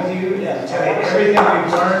sit down with you and tell you everything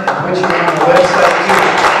we've learned and put you on the website too.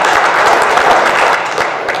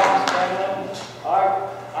 Tom Scanlan,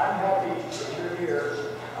 I'm happy that you're here.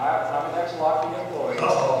 I'm an ex-Lockheed employee. I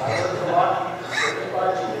worked for Lockheed for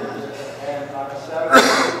 35 years, and I'm a satellite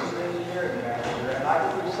systems engineering manager, and I can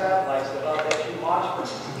do satellites that I'll bet you launch for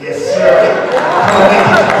me. Yes, sir.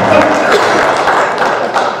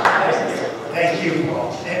 Thank you, Paul.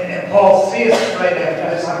 And Paul, see us right after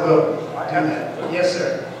this, and we'll do that. Yes, sir.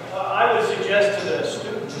 I would suggest to the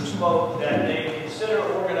students who spoke that they consider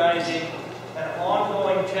organizing an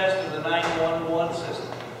ongoing test of the 911 system.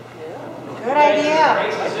 Good idea.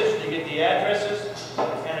 Great position to get the addresses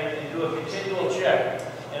and do a continual check.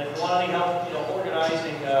 And if you want any help,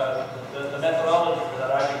 organizing the methodology for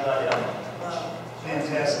that, I'd be glad to help.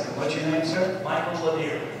 Fantastic. What's your name, sir? Michael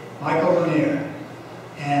Lanier. Michael Lanier.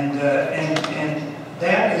 And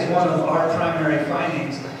that is one of our primary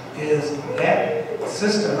findings, is that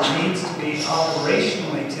system needs to be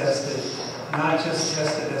operationally tested, not just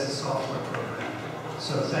tested as a software program.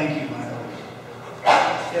 So thank you, Michael.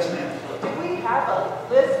 Yes, ma'am. Do we have a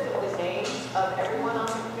list of the names of everyone on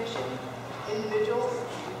the commission, individuals?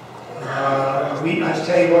 I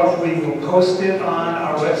tell you what, we will post it on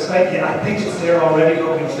our website. Yeah, I think it's there already,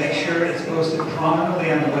 but we'll make sure it's posted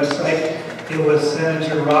prominently on the website. It was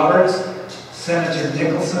Senator Roberts, Senator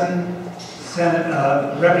Nicholson,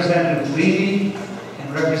 Representative Levy,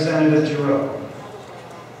 and Representative Gerou.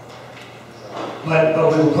 But we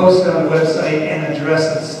will post it on the website and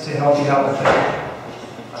addresses to help you out with that.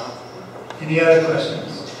 Any other questions?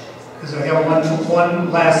 Because I got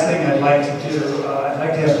one last thing I'd like to do. I'd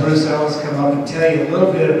like to have Bruce Ellis come up and tell you a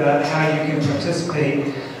little bit about how you can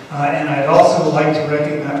participate. And I'd also like to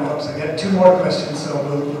recognize, I got two more questions, so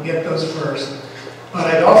we'll get those first. But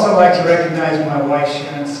I'd also like to recognize my wife,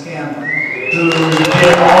 Sharon Scanlan, who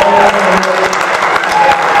did all that work.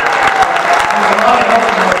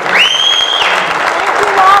 Thank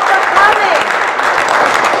you all for coming.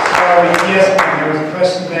 So, yes, ma'am, there was a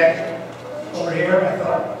question back over here, I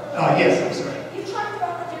thought. Yes, I'm sorry. You talked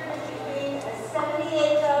about the difference between a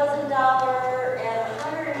 $78,000 and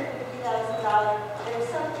 $150,000. There's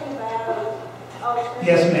something about...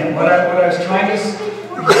 Yes, ma'am. What I was trying to...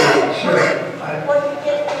 Sure. What you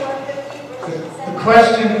get for 150 The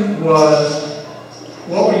question was,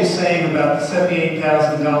 what were you saying about the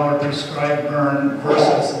 $78,000 prescribed burn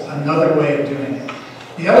versus another way of doing it?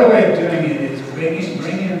 The other way of doing it is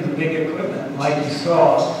bringing in the big equipment like you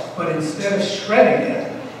saw, but instead of shredding it,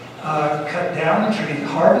 cut down the tree,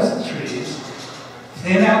 harvest the trees,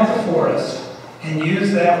 thin out the forest, and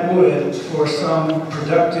use that wood for some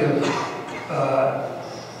productive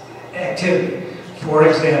activity. For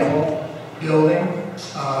example, building,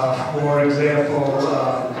 for example,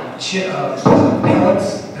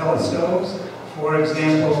 pellet stoves, for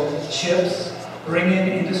example, chips. Bring in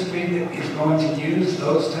industry that is going to use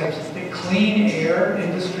those types of things, clean air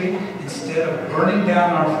industry, instead of burning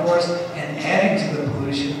down our forests and adding to the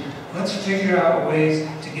pollution. Let's figure out ways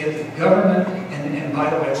to get the government, and by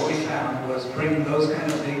the way, what we found was bringing that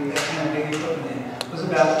kind of big equipment in was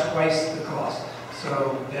about twice the cost.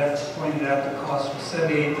 So Beth pointed out the cost was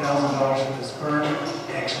 $78,000 for this burn.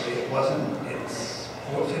 Actually, it wasn't. It's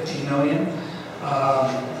 $50 million.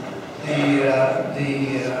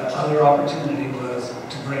 The other opportunity was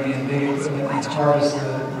to bring in big equipment and harvest the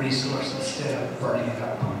resource instead of burning it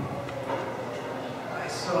up.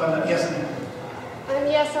 So, yes, ma'am.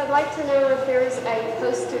 Yes, I'd like to know if there's a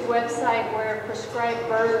posted website where prescribed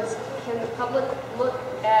burns, can the public look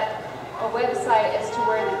at a website as to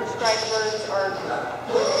where the prescribed burns are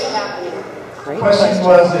going to be happening? The question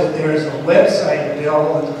was if there's a website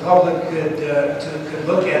available that the public could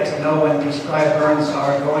look at to know when prescribed burns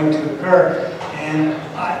are going to occur. And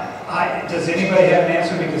does anybody have an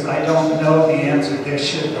answer? Because I don't know the answer. There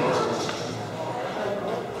should be.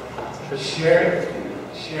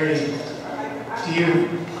 Cheri,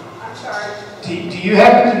 do you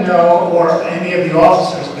happen to know, or any of the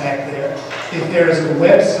officers back there, if there is a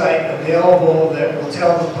website available that will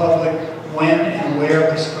tell the public when and where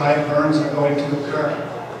prescribed burns are going to occur?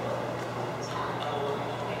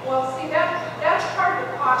 Well, see, that's part of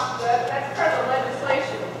the cost. That's part of the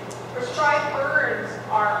legislation. Prescribed burns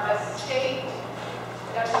are that's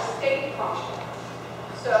a state function.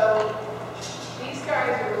 So these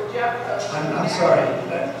guys are Jeffco. I'm sorry.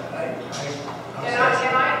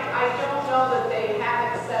 I don't know that they have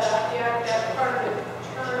it set up yet. That's part of the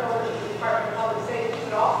turnover to the Department of Public Safety. We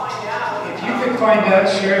could all find out. If you could find out,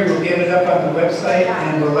 Cheri will get it up on the website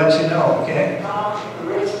and we'll let you know, okay?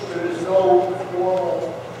 There is no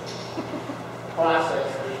formal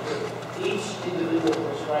process. Each individual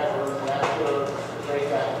prescriber, and that's where the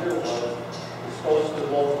breakdown here was, is supposed to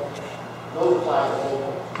notify the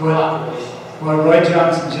local population. What Roy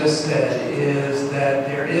Johnson just said is that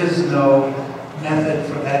there is no method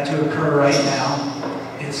for that to occur right now.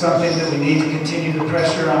 It's something that we need to continue the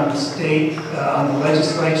pressure on the state, on the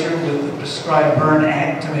legislature with the Prescribed Burn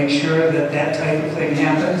Act to make sure that that type of thing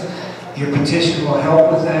happens. Your petition will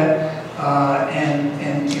help with that. And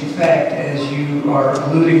in fact, as you are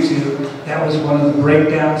alluding to, that was one of the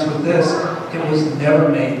breakdowns with this. It was never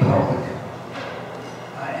made public.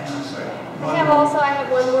 And I'm sorry. I have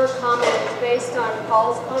one more comment. It's based on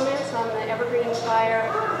Paul's comments on the Evergreen Fire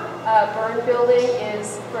burn building.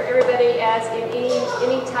 Is for everybody, as in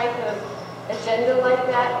any type of agenda like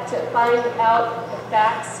that, to find out the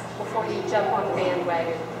facts before you jump on the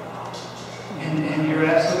bandwagon. And you're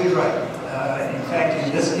absolutely right. In fact,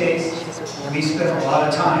 in this case, we spent a lot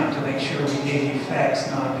of time to make sure we gave you facts,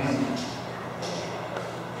 not opinions.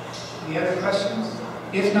 Any other questions?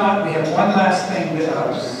 If not, we have one last thing that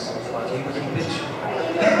I'll just keep it short.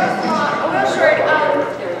 Real short.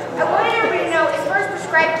 I wanted everybody to know, as far as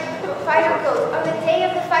prescribed fire goes, on the day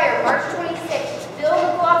of the fire, March 26th, Bill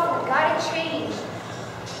McLaughlin got it changed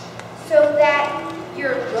so that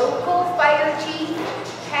your local fire chief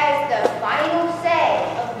has the final say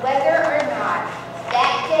of whether or not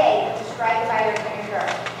that day a prescribed fire is going to occur.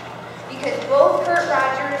 Because both Kurt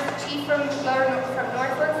Rogers, the chief from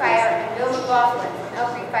Northwood Fire, and Bill McLaughlin from Elk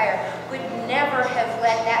Creek Fire would never have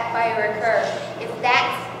let that fire occur if that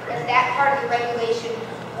part of the regulation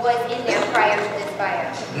was in there prior to this fire.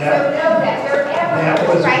 So know that there never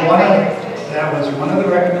that was one of the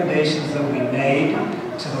recommendations that we made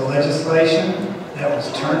to the legislation. That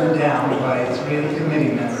was turned down by 3 of the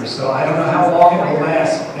committee members, so I don't know how long it will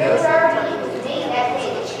last. It was already made that day,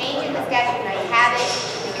 the change in the statute, and I have it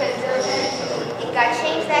because it got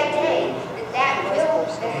changed that day. That will.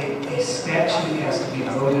 A statute has to be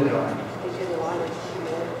voted on.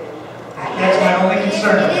 That's my only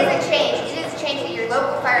concern. It is a change. It is a change that your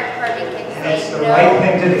local fire department can say that's the no. right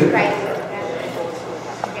thing to do. Right.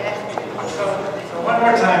 So one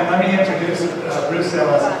more time, let me introduce Bruce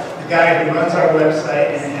Ellis, the guy who runs our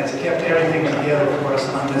website and has kept everything together for us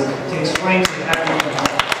on this to explain to you how you can help.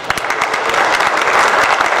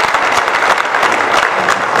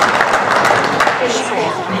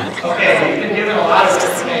 Okay, we've been given a lot of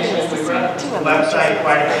information. We run the website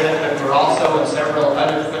quite a bit, but we're also in several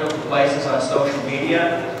other critical places on social media.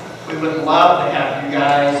 We would love to have you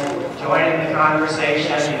guys join in the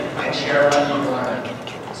conversation and share what you've learned.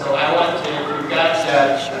 So I want to, you've got a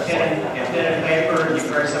pen and paper, you've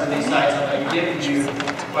heard some of these sites, I'm going to give you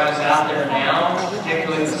what is out there now,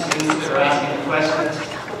 particularly the students that are asking the questions.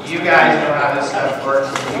 You guys know how this stuff works,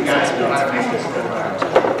 and you guys know how to make this work.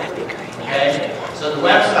 Okay? So the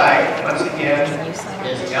website, once again, is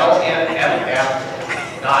lnff.info.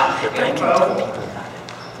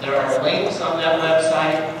 There are links on that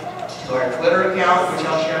website to our Twitter account, which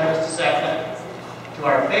I'll share in just a second, to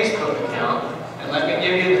our Facebook account, and let me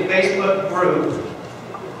give you the Facebook group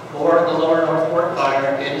for the Lower North Fork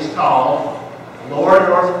Fire. It is called Lower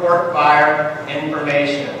North Fork Fire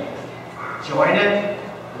Information. Join it,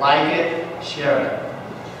 like it, share it.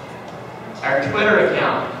 Our Twitter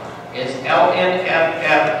account is LNFFINFO.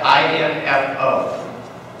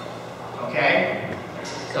 Okay?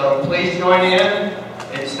 So please join in.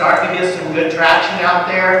 It's starting to get some good traction out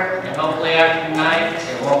there, and hopefully after tonight,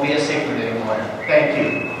 it won't be a secret anymore. Thank you.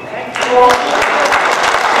 Thank you all.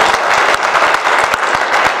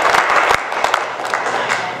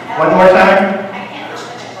 One more time.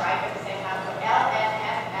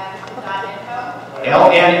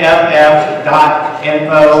 LNFF.info.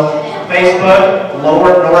 Facebook,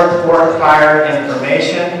 Lower North Fork Fire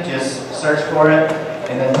Information. Just search for it.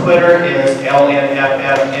 And then Twitter is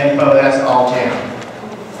LNFF.info. That's all jammed.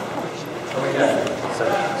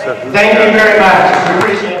 Thank you very much. We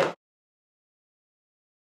appreciate it.